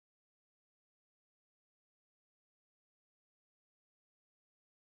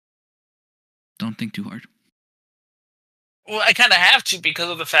 Don't think too hard. Well, I kind of have to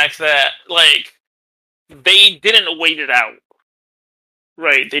because of the fact that, like, they didn't wait it out.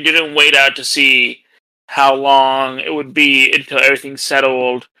 Right? They didn't wait out to see how long it would be until everything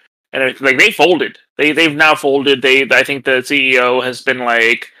settled. And like, they folded. They've now folded. I think the CEO has been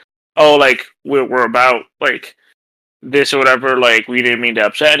like, oh, like, we're about, like, this or whatever. Like, we didn't mean to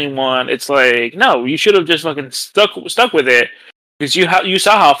upset anyone. It's like, no, you should have just fucking stuck with it. Because you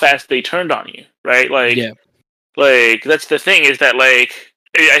saw how fast they turned on you, right? Like, yeah. Like, that's the thing, is that, like,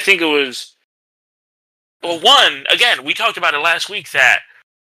 I think it was... Well, one, again, we talked about it last week, that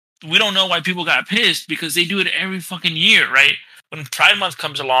we don't know why people got pissed, because they do it every fucking year, right? When Pride Month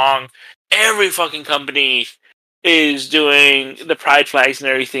comes along, every fucking company is doing the pride flags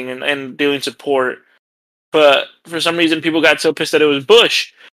and everything and doing support. But for some reason, people got so pissed that it was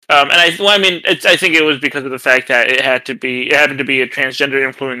Bush. I think it was because of the fact that it happened to be a transgender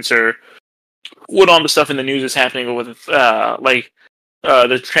influencer. What all the stuff in the news is happening with, the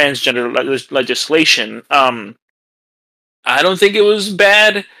transgender legislation. I don't think it was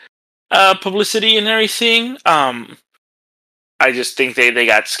bad publicity and everything. I just think they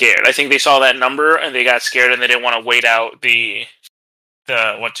got scared. I think they saw that number and they got scared and they didn't want to wait out the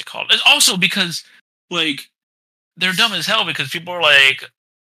what's it called. It's also because, like, they're dumb as hell, because people are like,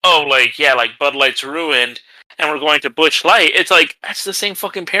 oh, like, yeah, like, Bud Light's ruined and we're going to Busch Light. It's like, that's the same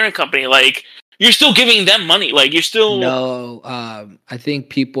fucking parent company. Like, you're still giving them money. Like, you're still... No, I think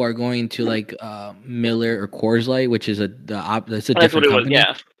people are going to, like, Miller or Coors Light, which is that's a different company.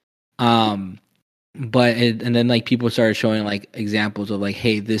 Yeah. And then, like, people started showing, like, examples of, like,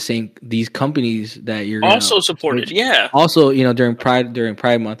 hey, these companies that you're also supported, yeah. Also, during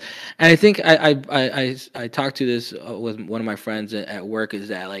Pride Month. And I think I talked to this with one of my friends at work, is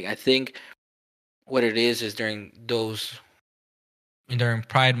that, like, I think what it is during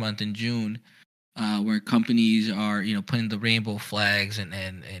Pride Month in June, where companies are, putting the rainbow flags and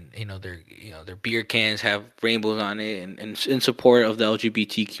their beer cans have rainbows on it, and in support of the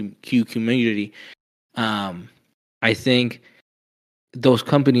LGBTQ community. I think those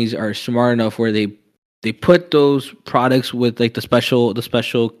companies are smart enough where they put those products with, like, the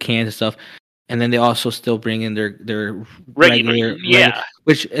special cans and stuff, and then they also still bring in their regular,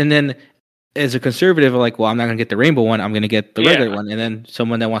 which, and then as a conservative, I'm like, well, I'm not gonna get the rainbow one. I'm gonna get the regular one. And then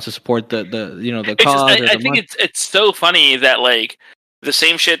someone that wants to support the cause. I think it's so funny that, like, the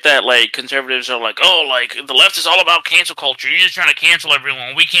same shit that, like, conservatives are like, oh, like, the left is all about cancel culture. You're just trying to cancel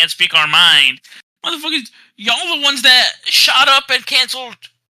everyone. We can't speak our mind. Motherfuckers, y'all the ones that shot up and canceled,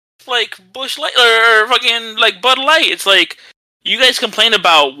 like, Busch Light or fucking, like, Bud Light. It's like, you guys complain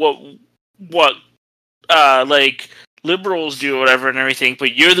about what like, liberals do or whatever and everything,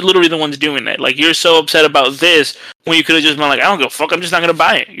 but you're literally the ones doing it. Like, you're so upset about this when you could have just been like, I don't give a fuck, I'm just not gonna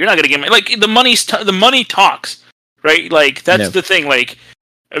buy it. You're not gonna get me. Like, the money talks, right? Like, that's the thing. Like,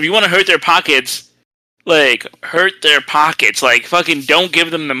 if you want to hurt their pockets, like, hurt their pockets. Like, fucking don't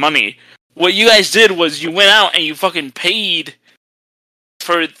give them the money. What you guys did was you went out and you fucking paid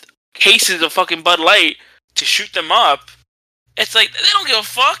for cases of fucking Bud Light to shoot them up. It's like, they don't give a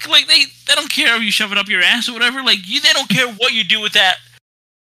fuck. Like, they don't care if you shove it up your ass or whatever. Like, they don't care what you do with that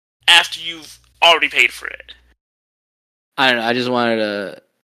after you've already paid for it. I don't know. I just wanted to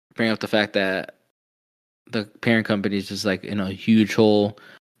bring up the fact that the parent company is just, like, in a huge hole.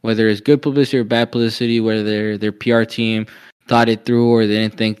 Whether it's good publicity or bad publicity, whether their PR team thought it through or they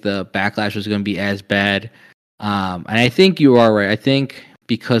didn't think the backlash was going to be as bad. And I think you are right. I think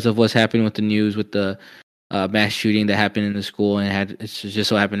because of what's happening with the news, with the mass shooting that happened in the school, and it just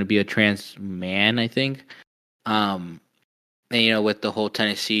so happened to be a trans man, I think. And, with the whole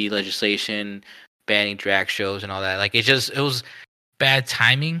Tennessee legislation banning drag shows and all that, like, it was bad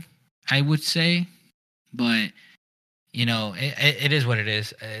timing, I would say. but it is what it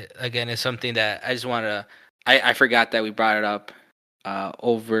is. Again, it's something that I just want to. I forgot that we brought it up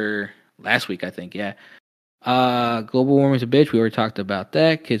over last week. I think, yeah. Global warming's a bitch. We already talked about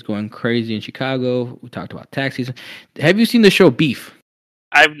that. Kids going crazy in Chicago. We talked about tax season. Have you seen the show Beef?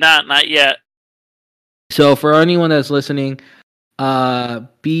 I've not yet. So for anyone that's listening,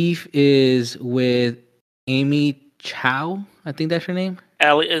 Beef is with Amy Chow. I think that's her name.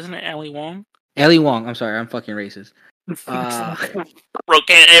 Isn't it Ali Wong? Ali Wong. I'm sorry, I'm fucking racist. Bro,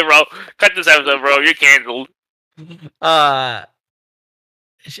 cut this episode, bro. You're canceled.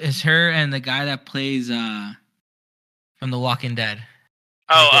 It's her and the guy that plays from The Walking Dead.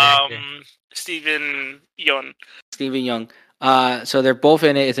 Stephen Yeun. Stephen Young. So they're both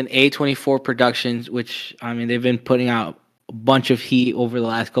in it. It's an A24 Productions, which they've been putting out a bunch of heat over the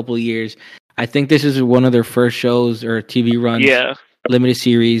last couple of years. I think this is one of their first shows or TV runs. Yeah. Limited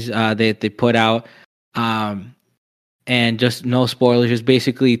series they put out. And just no spoilers, just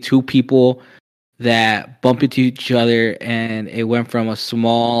basically two people that bump into each other, and it went from a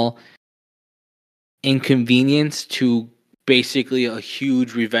small inconvenience to basically a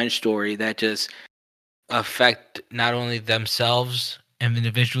huge revenge story that just affect not only themselves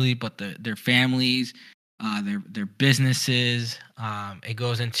individually, but their families, their businesses. It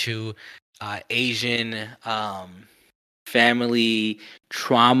goes into Asian family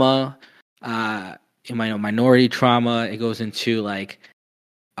trauma, minority trauma. It goes into like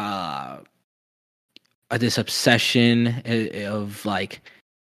this obsession of like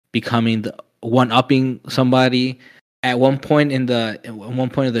becoming one-upping somebody. At one point of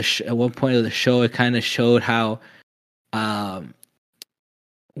the show, it kind of showed how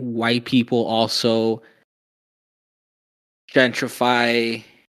white people also gentrify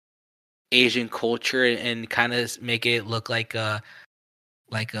Asian culture and kind of make it look like a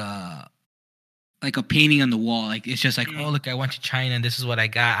painting on the wall. Like it's just like, oh look, I went to China and this is what I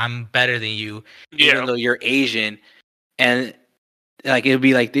got. I'm better than you, even though you're Asian. And like it'd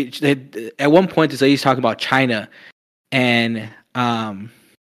be like at one point this lady's talking about China, and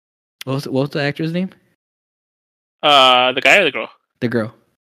what was the actor's name? The guy or the girl? The girl.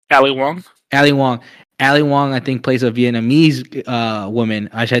 Ali Wong. Ali Wong. Ali Wong, I think, plays a Vietnamese woman.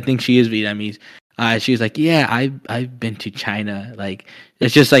 I think she is Vietnamese. She was like, yeah, I've been to China. Like,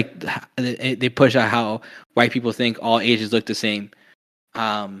 it's just like they push out how white people think all Asians look the same.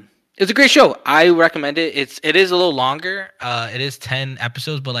 It's a great show. I recommend it. It is a little longer. It is 10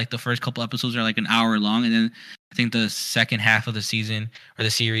 episodes, but like the first couple episodes are like an hour long, and then I think the second half of the season or the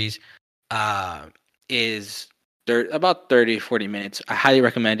series is about 30-40 minutes. I highly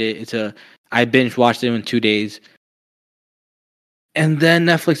recommend it. I binge watched it in 2 days. And then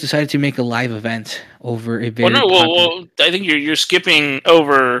Netflix decided to make a live event over a very Well, I think you're skipping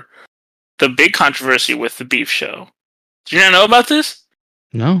over the big controversy with the Beef show. Did you not know about this?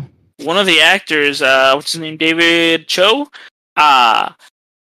 No. One of the actors, what's his name, David Cho,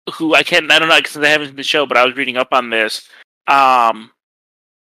 who I don't know because I haven't seen the show, but I was reading up on this.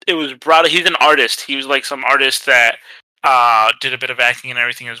 It was brought. He's an artist. He was like some artist that did a bit of acting and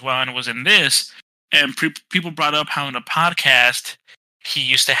everything as well, and was in this. And people brought up how in a podcast he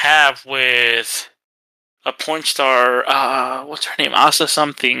used to have with a porn star, what's her name, Asa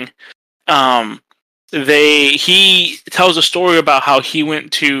something. He tells a story about how he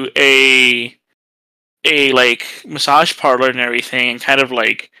went to a like massage parlor and everything, and kind of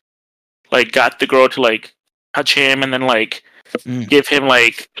like got the girl to like touch him, and then like give him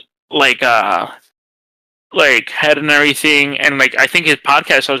like head and everything, and like I think his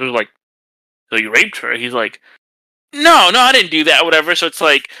podcast host was like, "So you raped her?" He's like, No, I didn't do that, whatever. So it's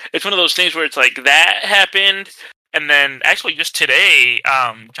like, it's one of those things where it's like that happened, and then actually just today,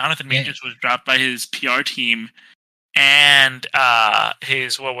 Jonathan Majors was dropped by his PR team, and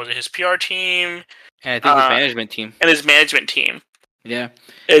his PR team, and I think his management team. Yeah,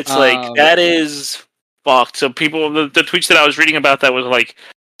 it's like that is fucked. So people, the tweets that I was reading about that was like,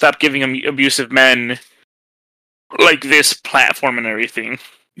 stop giving abusive men like this platform and everything.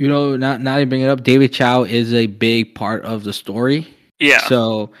 You know, now you bring it up, David Chow is a big part of the story. Yeah.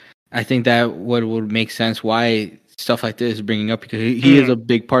 So I think that would make sense why stuff like this is bringing up, because he is a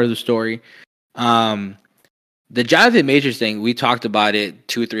big part of the story. The Jonathan Majors thing, we talked about it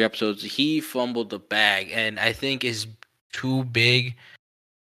 2 or 3 episodes. He fumbled the bag, and I think is too big.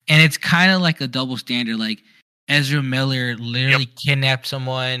 And it's kind of like a double standard. Like, Ezra Miller literally kidnapped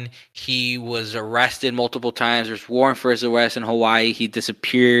someone. He was arrested multiple times. There's warrant for his arrest in Hawaii. He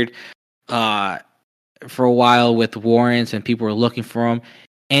disappeared for a while with warrants, and people were looking for him.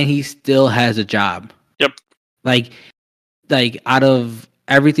 And he still has a job. Yep. Like out of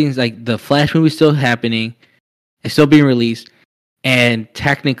everything's like the Flash movie's still happening, it's still being released, and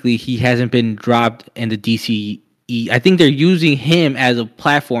technically he hasn't been dropped in the DC. I think they're using him as a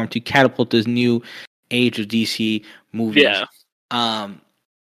platform to catapult this new age of DC movies. Yeah.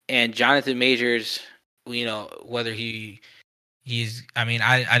 And Jonathan Majors, you know, whether he's, I mean,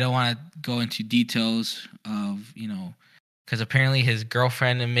 I don't want to go into details of, you know, because apparently his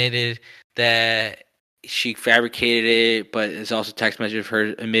girlfriend admitted that she fabricated it, but it's also text message of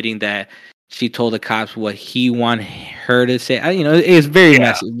her admitting that she told the cops what he wanted her to say. You know, it's very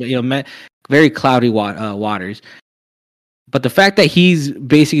messy, you know, very cloudy waters. But the fact that he's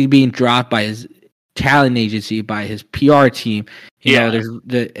basically being dropped by his talent agency, by his PR team, you know, there's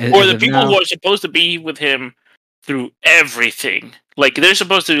the people who are supposed to be with him through everything. Like, they're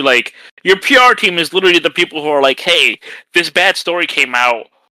supposed to, like, your PR team is literally the people who are like, hey, this bad story came out.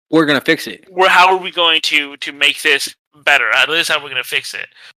 We're going to fix it. How are we going to make this better? This is how we're going to fix it.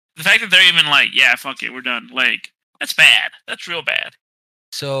 The fact that they're even like, yeah, fuck it, we're done. Like, that's bad. That's real bad.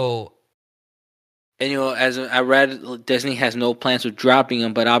 So, and you know, as I read, Disney has no plans of dropping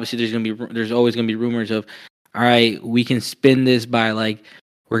him, but obviously there's always going to be rumors of, all right, we can spin this by like,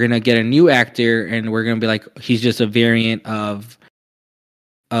 we're going to get a new actor and we're going to be like, he's just a variant of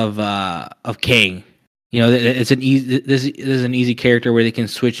Kang. You know, this is an easy character where they can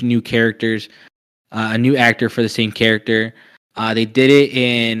switch new characters, a new actor for the same character. They did it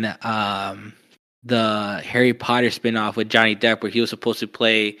in the Harry Potter spinoff with Johnny Depp, where he was supposed to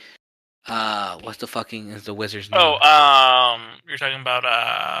play what's the wizard's name? You're talking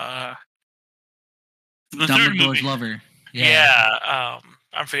about the Dumbledore's lover. Yeah.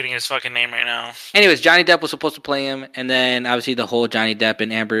 I'm forgetting his fucking name right now. Anyways, Johnny Depp was supposed to play him, and then obviously the whole Johnny Depp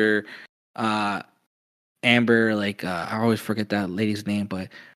and Amber, like I always forget that lady's name, but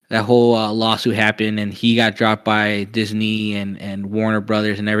that whole lawsuit happened, and he got dropped by Disney and Warner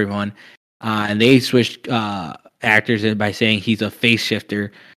Brothers and everyone, and they switched actors by saying he's a face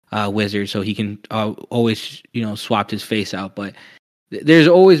shifter wizard, so he can always, you know, swap his face out. But there's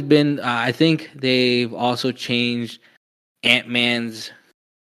always been, I think they've also changed Ant-Man's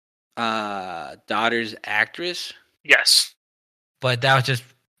daughter's actress. Yes, but that was just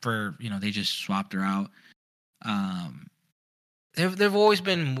for, you know, they just swapped her out. There've always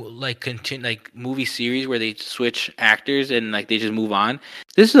been like movie series where they switch actors and like they just move on.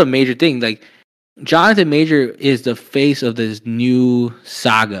 This is a major thing. Like, Jonathan Major is the face of this new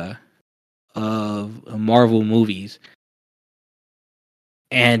saga of Marvel movies,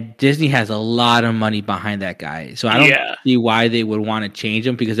 and Disney has a lot of money behind that guy. So I don't see why they would want to change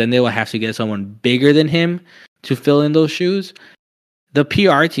him, because then they will have to get someone bigger than him to fill in those shoes. The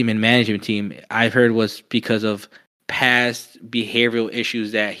PR team and management team, I've heard, was because of past behavioral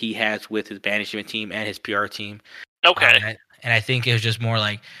issues that he has with his management team and his PR team. Okay. And I think it was just more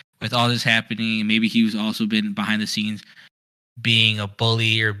like, with all this happening, maybe he was also been behind the scenes being a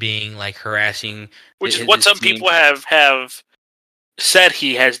bully or being like harassing. Which is what some people have said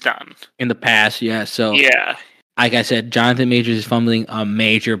he has done in the past. Yeah. So yeah, like I said, Jonathan Majors is fumbling a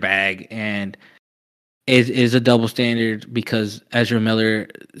major bag, and is a double standard because Ezra Miller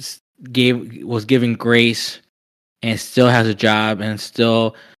was given grace and still has a job, and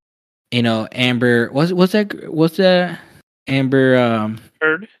still, you know, Amber what's that Amber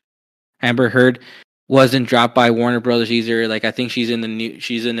Heard. Amber Heard wasn't dropped by Warner Brothers either. Like, I think she's in the new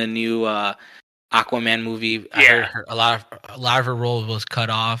Aquaman movie. I heard a lot of her role was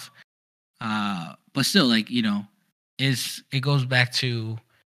cut off. But still, like, you know, it goes back to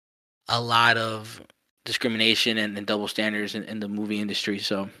a lot of discrimination and double standards in the movie industry.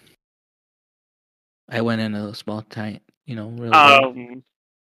 So I went in a small tight, you know, really. And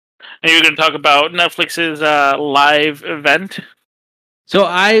you're going to talk about Netflix's live event. So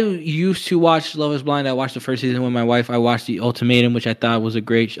I used to watch Love is Blind. I watched the first season with my wife. I watched The Ultimatum, which I thought was a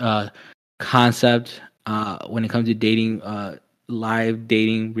great concept when it comes to dating, live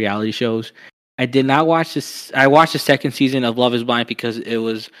dating reality shows. I did not watch this. I watched the second season of Love is Blind because it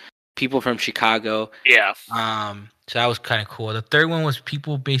was people from Chicago. Yeah. So that was kind of cool. The third one was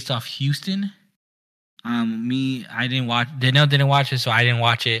people based off Houston. I didn't watch. Danielle didn't watch it, so I didn't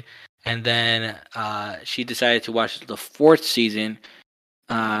watch it. And then she decided to watch the fourth season.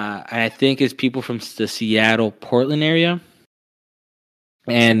 I think it's people from the Seattle, Portland area.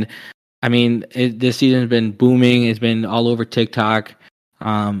 And I mean, this season's been booming. It's been all over TikTok.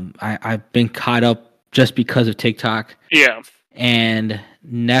 I've been caught up just because of TikTok. Yeah. And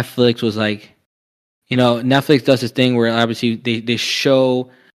Netflix was like, you know, Netflix does this thing where obviously they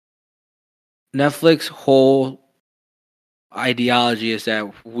show Netflix whole ideology is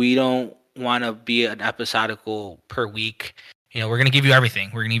that we don't want to be an episodical per week. we're gonna give you everything.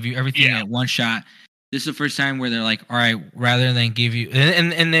 We're gonna give you everything Yeah. at one shot. This is the first time where they're like, all right, rather than give you,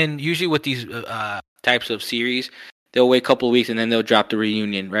 and then usually with these types of series, they'll wait a couple of weeks and then they'll drop the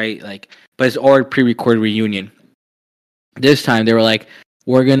reunion, right? Like, but it's already pre-recorded reunion. This time they were like,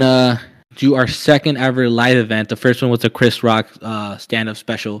 we're gonna do our second ever live event. The first one was the Chris Rock stand-up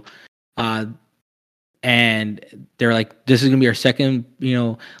special, and they're like, this is gonna be our second,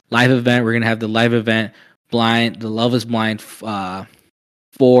 live event. We're gonna have the live event the Love Is Blind 4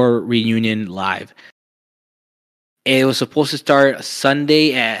 reunion live. It was supposed to start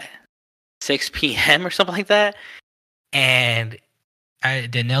Sunday at 6 p.m. or something like that, and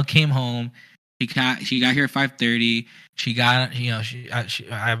Danielle came home. She got here at 5:30. She got I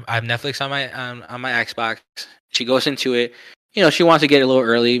have Netflix on my Xbox. She goes into it. She wants to get a little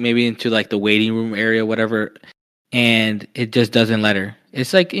early, maybe into like the waiting room area, whatever. And it just doesn't let her.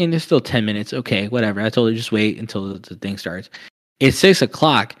 It's like, it's still 10 minutes. Okay, whatever. I told her just wait until the thing starts. It's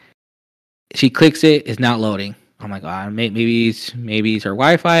 6:00. She clicks it. It's not loading. I'm like, maybe it's her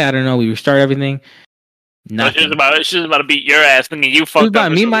Wi-Fi. I don't know. We restart everything. Nothing. She was about to beat your ass, thinking you fucked up. She was about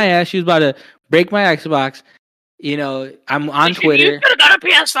to beat my ass. She was about to break my Xbox. I'm on Twitter. You should have got a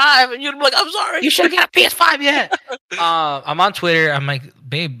PS5, and you'd be like, I'm sorry. You should have got a PS5, yeah. I'm on Twitter. I'm like,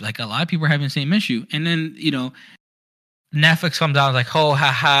 babe, like a lot of people are having the same issue. And then, Netflix comes out like, oh,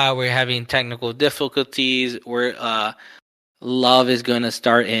 haha, we're having technical difficulties. Love is going to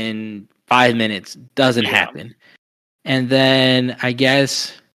start in 5 minutes. Doesn't happen. And then I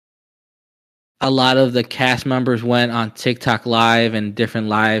guess a lot of the cast members went on TikTok live and different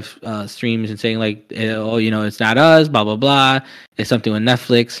live streams and saying like, it's not us, blah, blah, blah. It's something with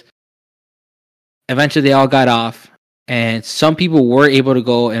Netflix. Eventually they all got off, and some people were able to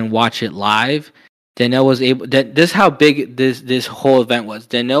go and watch it live. Danielle was able. This is how big this whole event was.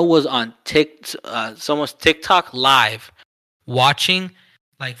 Danielle was on someone's TikTok live, watching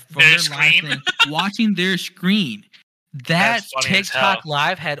like from their screen, watching their screen. That TikTok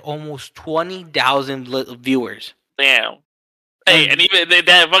live had almost 20,000 viewers. Damn. Hey, and even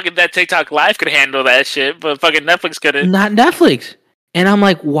that TikTok live could handle that shit, but fucking Netflix couldn't. Not Netflix. And I'm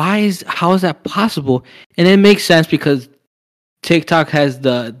like, how is that possible? And it makes sense because TikTok has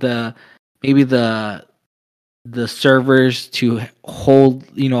the servers to hold,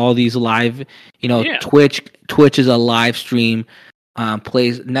 all these live, Twitch is a live stream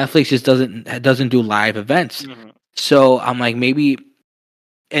plays. Netflix just doesn't do live events. Mm-hmm. So I'm like, maybe,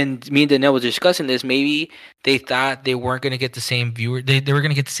 and me and Danielle was discussing this, maybe they thought they weren't going to get the same they were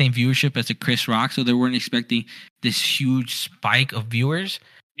going to get the same viewership as a Chris Rock, so they weren't expecting this huge spike of viewers.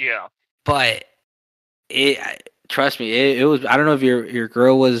 Yeah. But trust me, it was, I don't know if your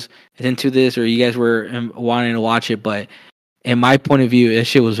girl was into this or you guys were wanting to watch it, but in my point of view, this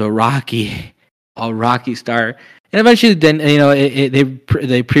shit was a rocky start. And eventually, then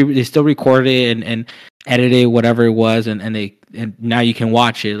they still recorded it and edited whatever it was, and now you can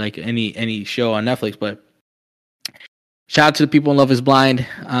watch it like any show on Netflix. But shout out to the people in Love Is Blind.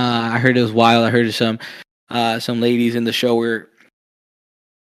 I heard it was wild. I heard some ladies in the show were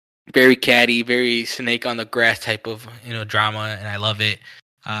very catty, very snake on the grass type of drama, and I love it.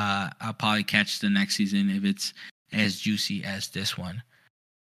 I'll probably catch the next season if it's as juicy as this one.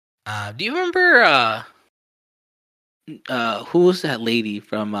 Do you remember who was that lady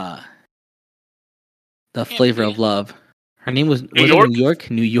from the Flavor of Love? Her name was New York?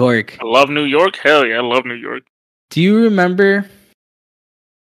 New York. I love New York. Hell yeah, I love New York. Do you remember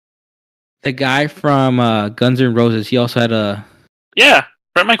the guy from Guns N' Roses? He also had a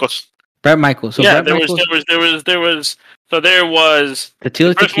Bret Michaels. Bret Michaels. So yeah, there was the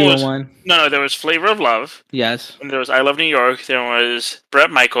Tequila one. No, there was Flavor of Love. Yes. And there was I Love New York. There was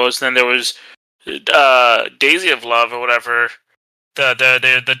Bret Michaels. Then there was Daisy of Love or whatever.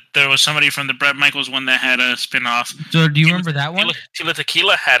 There was somebody from the Bret Michaels one that had a spin-off. So do you remember that one? Tila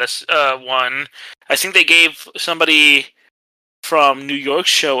Tequila had a one. I think they gave somebody from New York's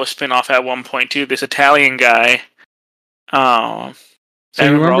show a spin-off at one point too. This Italian guy. So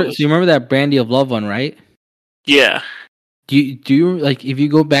you remember that Brandy of Love one, right? Yeah. Do you like, if you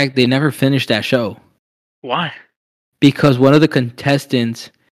go back, they never finished that show. Why? Because one of the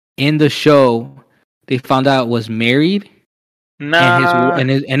contestants in the show, they found out was married. No.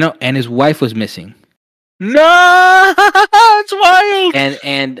 And his wife was missing. No, it's wild.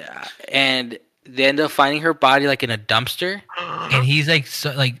 And they end up finding her body like in a dumpster, and he's like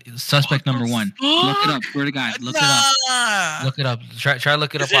suspect number one. Look it up. Swear to God, look it up. Look it up. Try to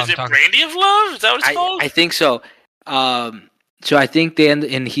look it up. Is it Brandy of Love? Is that what it's called? I think so. So I think they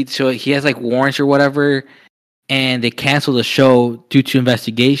he has like warrants or whatever, and they canceled the show due to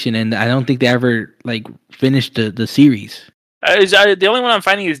investigation, and I don't think they ever like finished the series. The only one I'm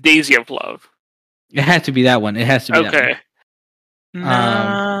finding is Daisy of Love. It has to be that one. It has to be that Okay. one.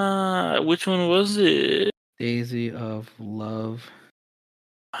 Nah, which one was it? Daisy of Love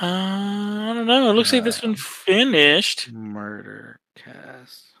I don't know. It looks like this one finished. murder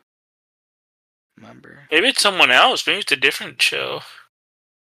cast member. Maybe it's someone else. Maybe it's a different show.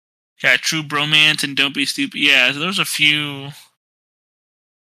 Yeah, True Bromance and Don't Be Stupid. Yeah, so there's a few.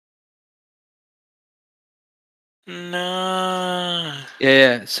 Nah.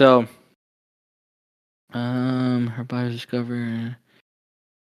 Yeah. So, her body was discovered.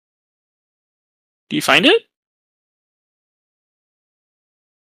 Do you find it?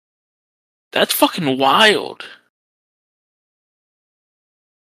 That's fucking wild.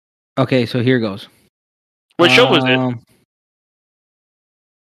 Okay, so here goes. What show was it?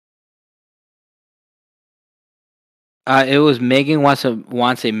 It was Megan wants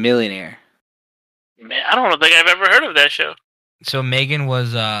a millionaire. Man, I don't think I've ever heard of that show. So Megan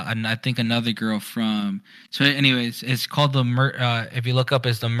was, I think, another girl from. So, anyways, it's called if you look up,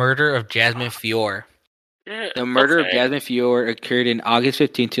 it's the murder of Jasmine Fior. Yeah, The murder of Jasmine Fior occurred in August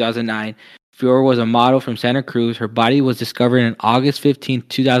 15, 2009. Fior was a model from Santa Cruz. Her body was discovered on August 15,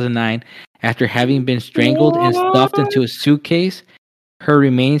 2009, after having been strangled and stuffed into a suitcase. Her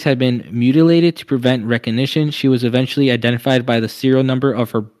remains had been mutilated to prevent recognition. She was eventually identified by the serial number of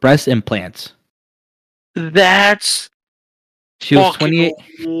her breast implants. That's She was 28.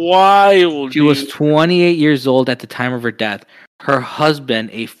 Wild. She was 28 years old at the time of her death. Her husband,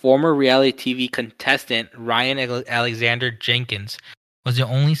 a former reality TV contestant, Ryan Alexander Jenkins, was the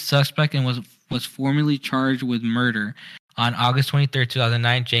only suspect and was formally charged with murder. On August 23rd,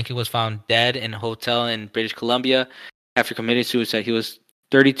 2009, Jenkins was found dead in a hotel in British Columbia after committing suicide. He was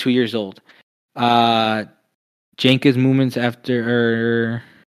 32 years old. Jenkins' movements after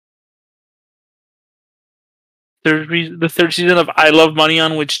the third season of I Love Money,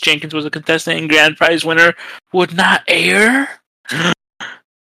 on which Jenkins was a contestant and grand prize winner, would not air?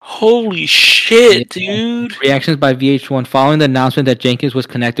 Holy shit, dude. Reactions by VH1 following the announcement that Jenkins was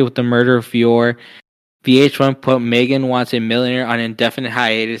connected with the murder of Fior. VH1 put Megan Wants a Millionaire on indefinite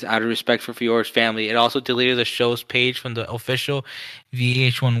hiatus out of respect for Fior's family. It also deleted the show's page from the official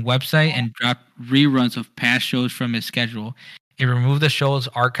VH1 website and dropped reruns of past shows from its schedule. It removed the show's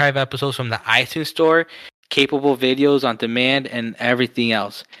archive episodes from the iTunes store, capable videos on demand, and everything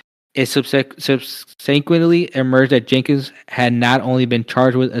else. It subsequently emerged that Jenkins had not only been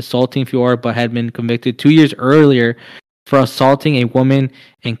charged with assaulting Fior, but had been convicted 2 years earlier for assaulting a woman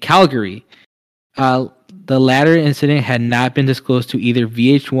in Calgary. The latter incident had not been disclosed to either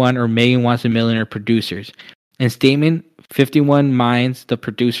VH1 or Megan Wants a Millionaire producers. In statement, 51 Minds, the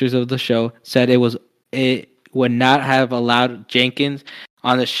producers of the show, said it would not have allowed Jenkins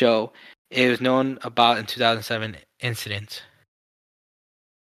on the show. It was known about in 2007 incident.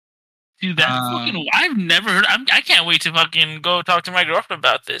 Dude, that's fucking. I've never heard. I can't wait to fucking go talk to my girlfriend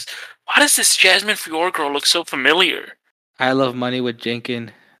about this. Why does this Jasmine Fior girl look so familiar? I Love Money with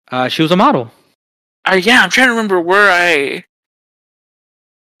Jenkins. She was a model. Yeah, I'm trying to remember where I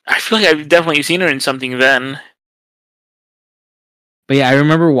feel like I've definitely seen her in something then. But yeah, I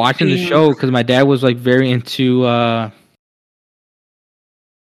remember watching the show because my dad was like very into,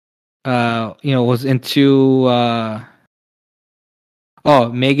 was into,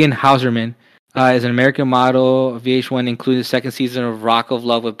 Megan Hauserman is an American model. VH1 included the second season of Rock of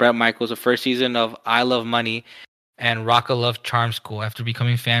Love with Bret Michaels, the first season of I Love Money, and Rock of Love Charm School. After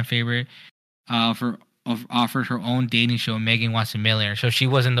becoming fan favorite, offered her own dating show, Megan Wants a Millionaire. So she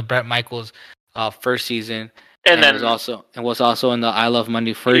was in the Bret Michaels first season, and then was also in the I Love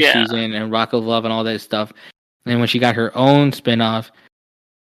Money first season and Rock of Love and all that stuff. And when she got her own spinoff,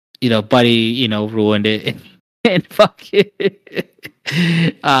 Buddy, ruined it. And fuck it.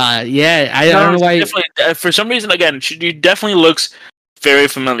 I don't know why. For some reason, again, she definitely looks very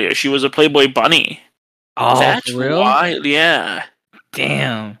familiar. She was a Playboy bunny. Oh, that's real? Wild. Yeah.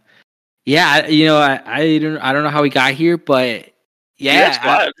 Damn. Yeah, I don't know how we got here, but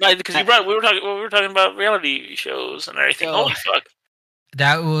yeah, because we were talking about reality shows and everything. Holy fuck.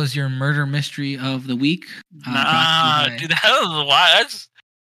 That was your murder mystery of the week. Dude, that was wild.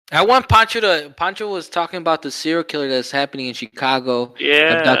 I want Pancho was talking about the serial killer that's happening in Chicago,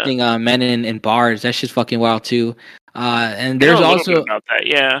 abducting men in bars. That's just fucking wild too. And there's also about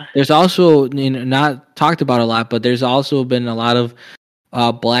that, there's also not talked about a lot, but there's also been a lot of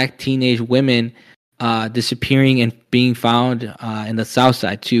black teenage women disappearing and being found in the South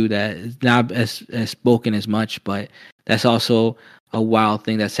Side too. That is not as spoken as much, but that's also a wild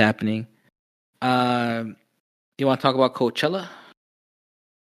thing that's happening. You want to talk about Coachella?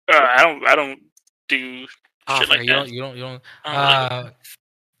 I don't do Oh, shit like you that. don't. You don't. You don't. I don't really-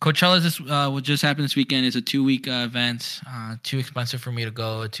 Coachella's this what just happened this weekend. It's a 2-week event. Too expensive for me to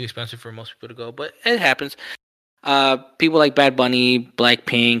go. Too expensive for most people to go. But It happens. People like Bad Bunny,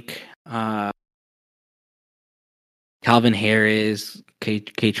 Blackpink, Calvin Harris,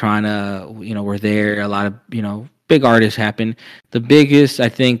 K-Trana, were there. A lot of, big artists happen. The biggest, I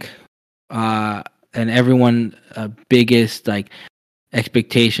think, and everyone, biggest, like,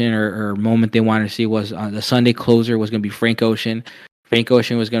 expectation or moment they wanted to see was the Sunday closer was going to be Frank Ocean. Frank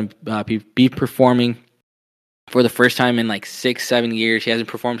Ocean was going to be performing for the first time in like 6-7 years. He hasn't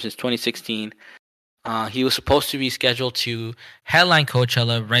performed since 2016. he was supposed to be scheduled to headline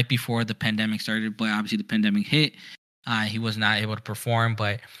Coachella right before the pandemic started, but obviously the pandemic hit. He was not able to perform,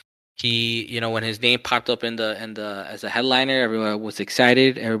 but He, when his name popped up in the as a headliner, everyone was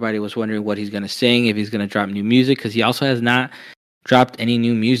excited. Everybody was wondering what he's going to sing, if he's going to drop new music, because he also has not dropped any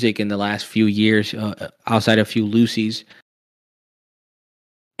new music in the last few years, outside of a few Lucy's.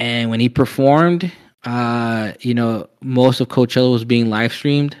 And when he performed, most of Coachella was being live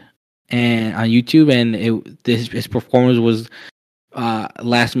streamed and on YouTube, and his performance was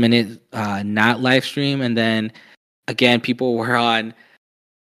last minute not live stream, and then again people were on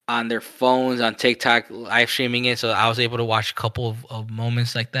their phones on TikTok live streaming it, so I was able to watch a couple of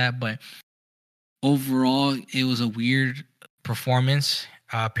moments like that. But overall, it was a weird performance.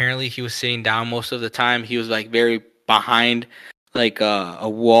 Apparently, he was sitting down most of the time. He was like very behind like a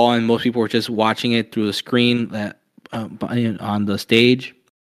wall, and most people were just watching it through the screen that on the stage.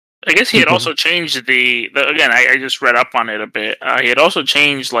 I guess he had also changed the again. I just read up on it a bit. He had also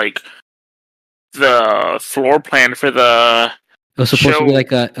changed like the floor plan for the. It was supposed to be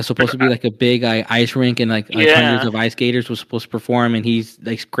show. like a big ice rink, and like Yeah. hundreds of ice skaters was supposed to perform, and he's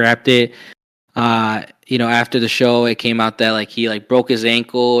like scrapped it. After the show, it came out that like he like broke his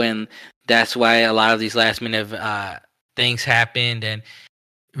ankle, and that's why a lot of these last minute things happened. And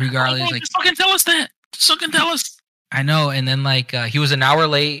regardless, Oh, just fucking tell us that. Just fucking tell us. I know. And then he was an hour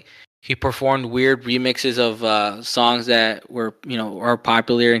late. He performed weird remixes of songs that were are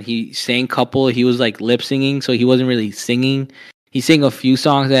popular, and he sang couple. He was like lip singing, so he wasn't really singing. He sang a few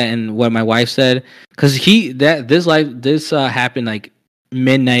songs and what my wife said, because this happened like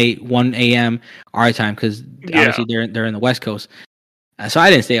midnight 1 a.m. our time, because obviously they're in the West Coast. So I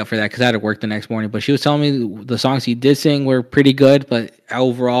didn't stay up for that because I had to work the next morning. But she was telling me the songs he did sing were pretty good, but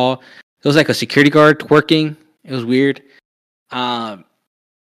overall it was like a security guard twerking. It was weird. Hardcore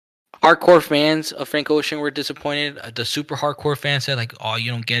fans of Frank Ocean were disappointed. The super hardcore fans said like, "Oh, you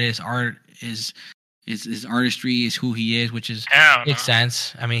don't get it. His art is his artistry is who he is," which is makes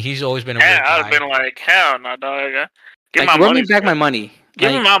sense. I mean, he's always been a weird guy. I'd have been like, hell no, dog. Give Like, my run me money back my money.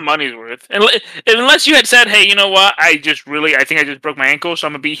 Give me my money's worth. Unless you had said, hey, you know what? I think I just broke my ankle, so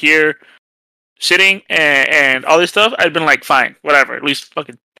I'm going to be here sitting and all this stuff. I'd been like, fine, whatever. At least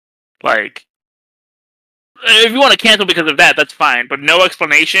fucking, like, if you want to cancel because of that, that's fine. But no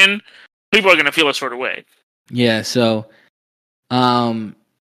explanation, people are going to feel a sort of way. Yeah, so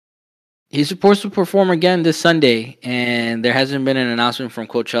he's supposed to perform again this Sunday, and there hasn't been an announcement from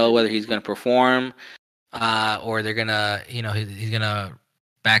Coachella whether he's going to perform or they're going to, he's going to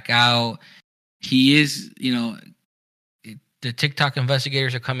back out. He is, the TikTok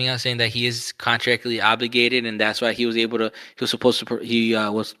investigators are coming out saying that he is contractually obligated, and that's why he was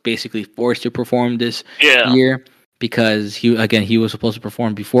basically forced to perform this year, because he was supposed to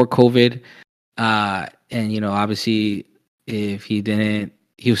perform before COVID. And obviously if he didn't,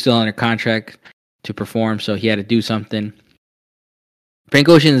 he was still under contract to perform, so he had to do something. Frank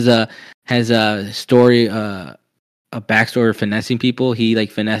Ocean has a story, a backstory of finessing people. He like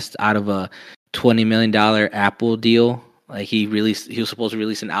finessed out of a $20 million Apple deal. Like he was supposed to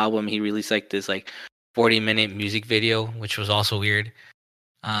release an album. He released like this 40-minute music video, which was also weird.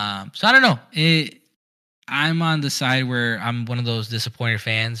 So I don't know. I'm on the side where I'm one of those disappointed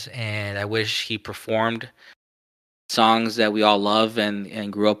fans, And I wish he performed songs that we all love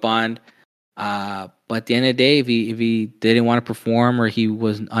and grew up on. But at the end of the day, if he didn't want to perform, or he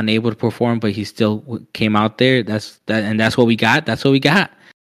was unable to perform, but he still came out there, that's what we got. That's what we got.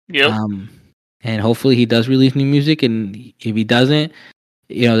 Yep. And hopefully he does release new music. And if he doesn't,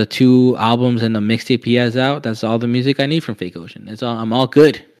 the 2 albums and the mixtape he has out, that's all the music I need from Frank Ocean. That's all. I'm all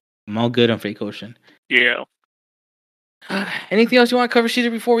good. I'm all good on Frank Ocean. Yeah. Anything else you want to cover,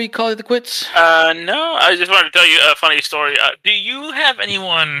 Caesar, before we call it the quits? No, I just wanted to tell you a funny story. Do you have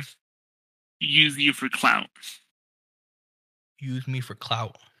anyone use you for clout? use me for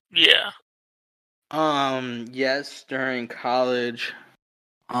clout. Yeah. Yes, during college.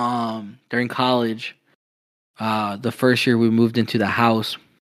 The first year we moved into the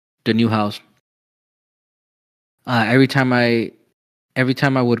new house. every time I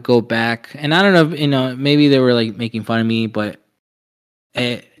would go back, and I don't know, if, maybe they were like making fun of me, but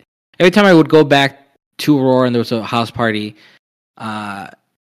every time I would go back to Aurora and there was a house party,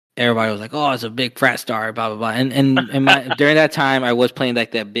 everybody was like, "Oh, it's a big frat star," blah blah blah. And during that time, I was playing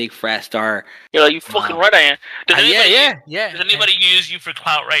like that big frat star. You're like, you fucking right, I am. Does yeah. Does anybody use you for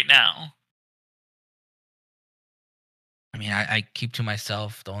clout right now? I mean, I keep to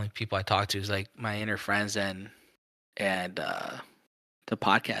myself. The only people I talk to is like my inner friends and the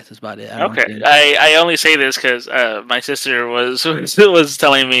podcast is about it. I only say this because my sister was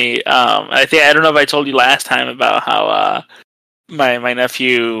telling me. I don't know if I told you last time about how my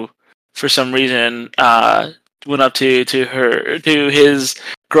nephew, for some reason, went up to his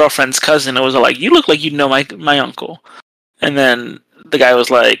girlfriend's cousin and was like, "You look like you know my uncle." And then the guy was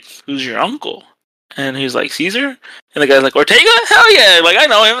like, "Who's your uncle?" And he was like, "Caesar." And the guy's like, "Ortega? Hell yeah! Like I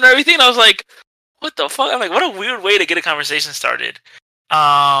know him and everything." And I was like, "What the fuck?" I'm like, "What a weird way to get a conversation started."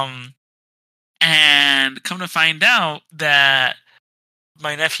 And come to find out that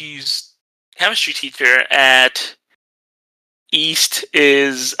my nephew's chemistry teacher at East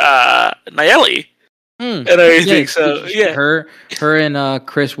is Nayeli. And everything. So yeah, her and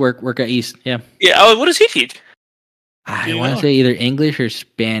Chris work at East. Yeah. Yeah. Oh, what does he teach? I want to say either English or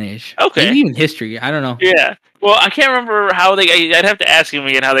Spanish. Okay. Maybe even history. I don't know. Yeah. Well, I can't remember how I'd have to ask him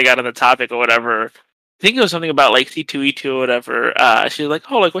again how they got on the topic or whatever. I think it was something about like C2E2 or whatever. She was like,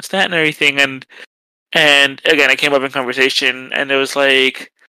 "Oh, like what's that?" and everything. And again, I came up in conversation, and it was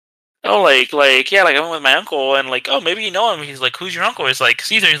like, "Oh, like yeah, like I went with my uncle, and like, oh, maybe you know him." He's like, "Who's your uncle?" He's like,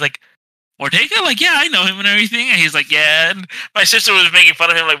 "Caesar." He's like, "Ortega?" Like, "Yeah, I know him and everything." And he's like, "Yeah." And my sister was making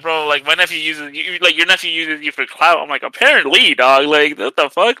fun of him, like, "Bro, like my nephew uses you, like your nephew uses you for clout." I'm like, "Apparently, dog. Like, what the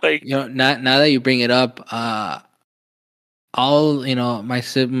fuck?" Like, now that you bring it up, all my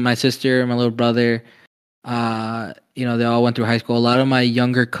sister, my little brother. They all went through high school. A lot of my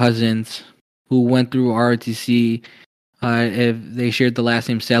younger cousins who went through ROTC, if they shared the last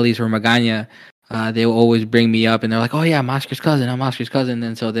name Celis or Magana, they will always bring me up and they're like, "Oh yeah, I'm Oscar's cousin.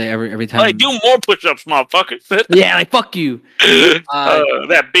 And so they every time like, do more push-ups, motherfucker. Yeah, like fuck you.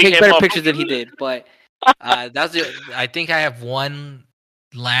 That big take better pictures than he did. But that's it. I think I have one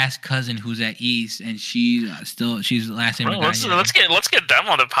last cousin who's at East, and she's last name. Let's get them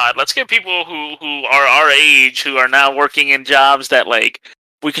on the pod. Let's get people who are our age who are now working in jobs that like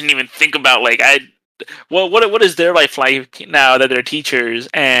we couldn't even think about. Like what is their life like now that they're teachers,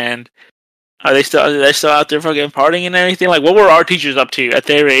 and are they still out there fucking partying and everything? Like what were our teachers up to at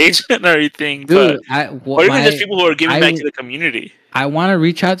their age and everything? Dude, or even just people who are giving back to the community. I want to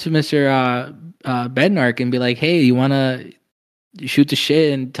reach out to Mr. Bednark and be like, "Hey, you want to shoot the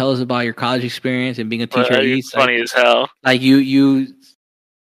shit and tell us about your college experience and being a teacher at East?" Funny as hell. Like you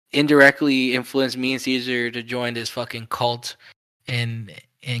indirectly influenced me and Caesar to join this fucking cult in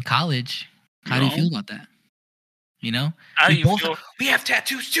college. How do you feel about that? We have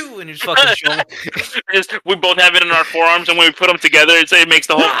tattoos too, and it's fucking show. We both have it in our forearms, and when we put them together, it makes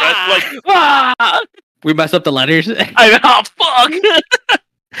the whole rest like. We mess up the letters. I know. Fuck.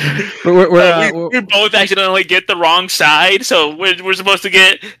 We both accidentally get the wrong side, so we're supposed to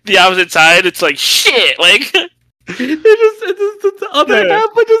get the opposite side. It's like shit. Like it's the other half,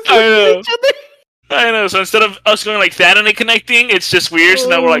 but just I know. So instead of us going like that and it connecting, it's just weird. So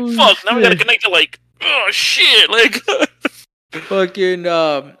now we're like, fuck. Now we gotta connect it like, oh shit. Like fucking.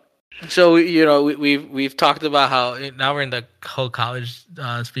 So we've talked about how now we're in the whole college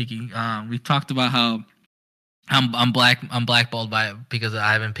speaking. We've talked about how I'm blackballed because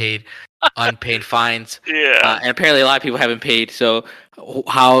I haven't paid unpaid fines. Yeah, and apparently a lot of people haven't paid. So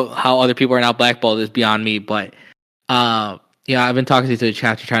how other people are now blackballed is beyond me. But I've been talking to the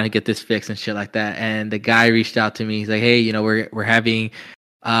chapter trying to get this fixed and shit like that. And the guy reached out to me. He's like, "Hey, we're having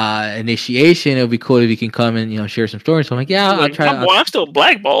initiation. It'll be cool if you can come and share some stories." So I'm like, "Yeah, I'll try." I'm still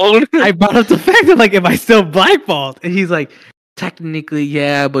blackballed. I brought up the fact that like, am I still blackballed? And he's like, "Technically,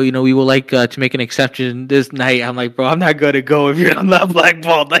 yeah, but we will like to make an exception this night." I'm like, "Bro, I'm not gonna go if you're not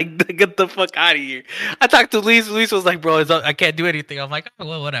blackballed. Like, get the fuck out of here." I talked to Luis. Luis was like, "Bro, I can't do anything." I'm like, "Oh,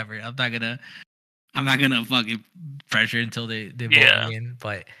 well, whatever. I'm not gonna fucking pressure until they vote me in."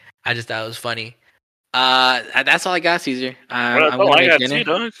 But I just thought it was funny. That's all I got, Caesar. I'm gonna too,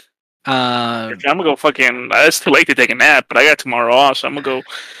 dog. I'm gonna go fucking. It's too late to take a nap, but I got tomorrow off, so I'm gonna go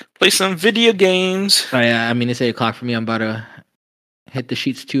play some video games. Oh yeah, I mean it's 8:00 for me. I'm about to hit the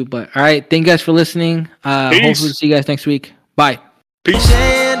sheets too. But all right, thank you guys for listening. Hopefully see you guys next week. Bye. Peace.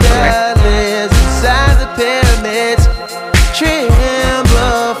 Chandeliers inside the pyramids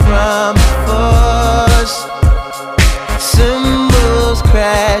tremble from the force. Symbols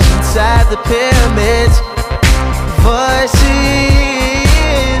crash inside the pyramids.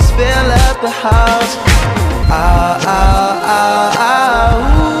 house.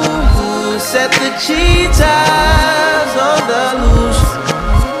 Ooh, set the cheetahs on the loose.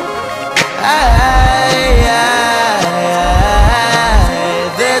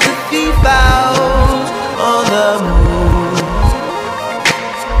 There's a thief out on the move.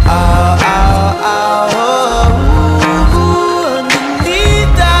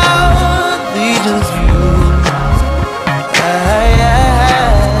 Underneath our legion's view.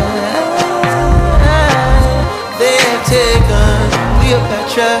 They have taken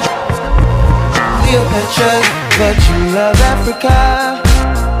Cleopatra, but you love Africa.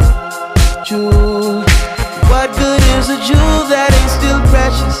 Jewel, what good is a jewel that ain't still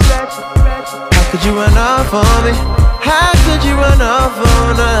precious? How could you run off on me? How could you run off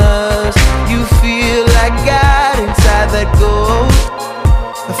on us? You feel like God inside that gold.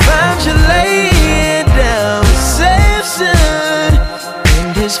 I found you laying down with Samson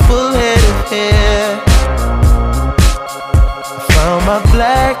and his full head of hair. I found my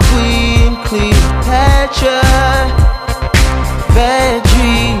black queen, Cleopatra. Bad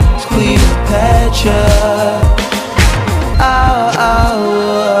dreams, Cleopatra.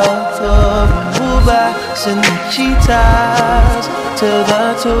 Send the cheetahs to the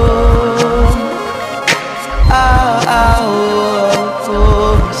tomb.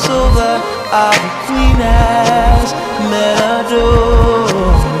 Silver, our queen has met a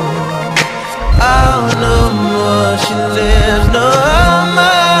doom. No more she lives, no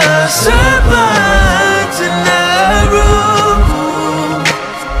more serpents in that room.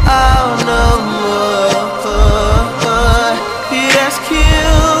 No more, he has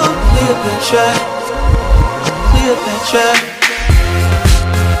killed Cleopatra. Cleopatra.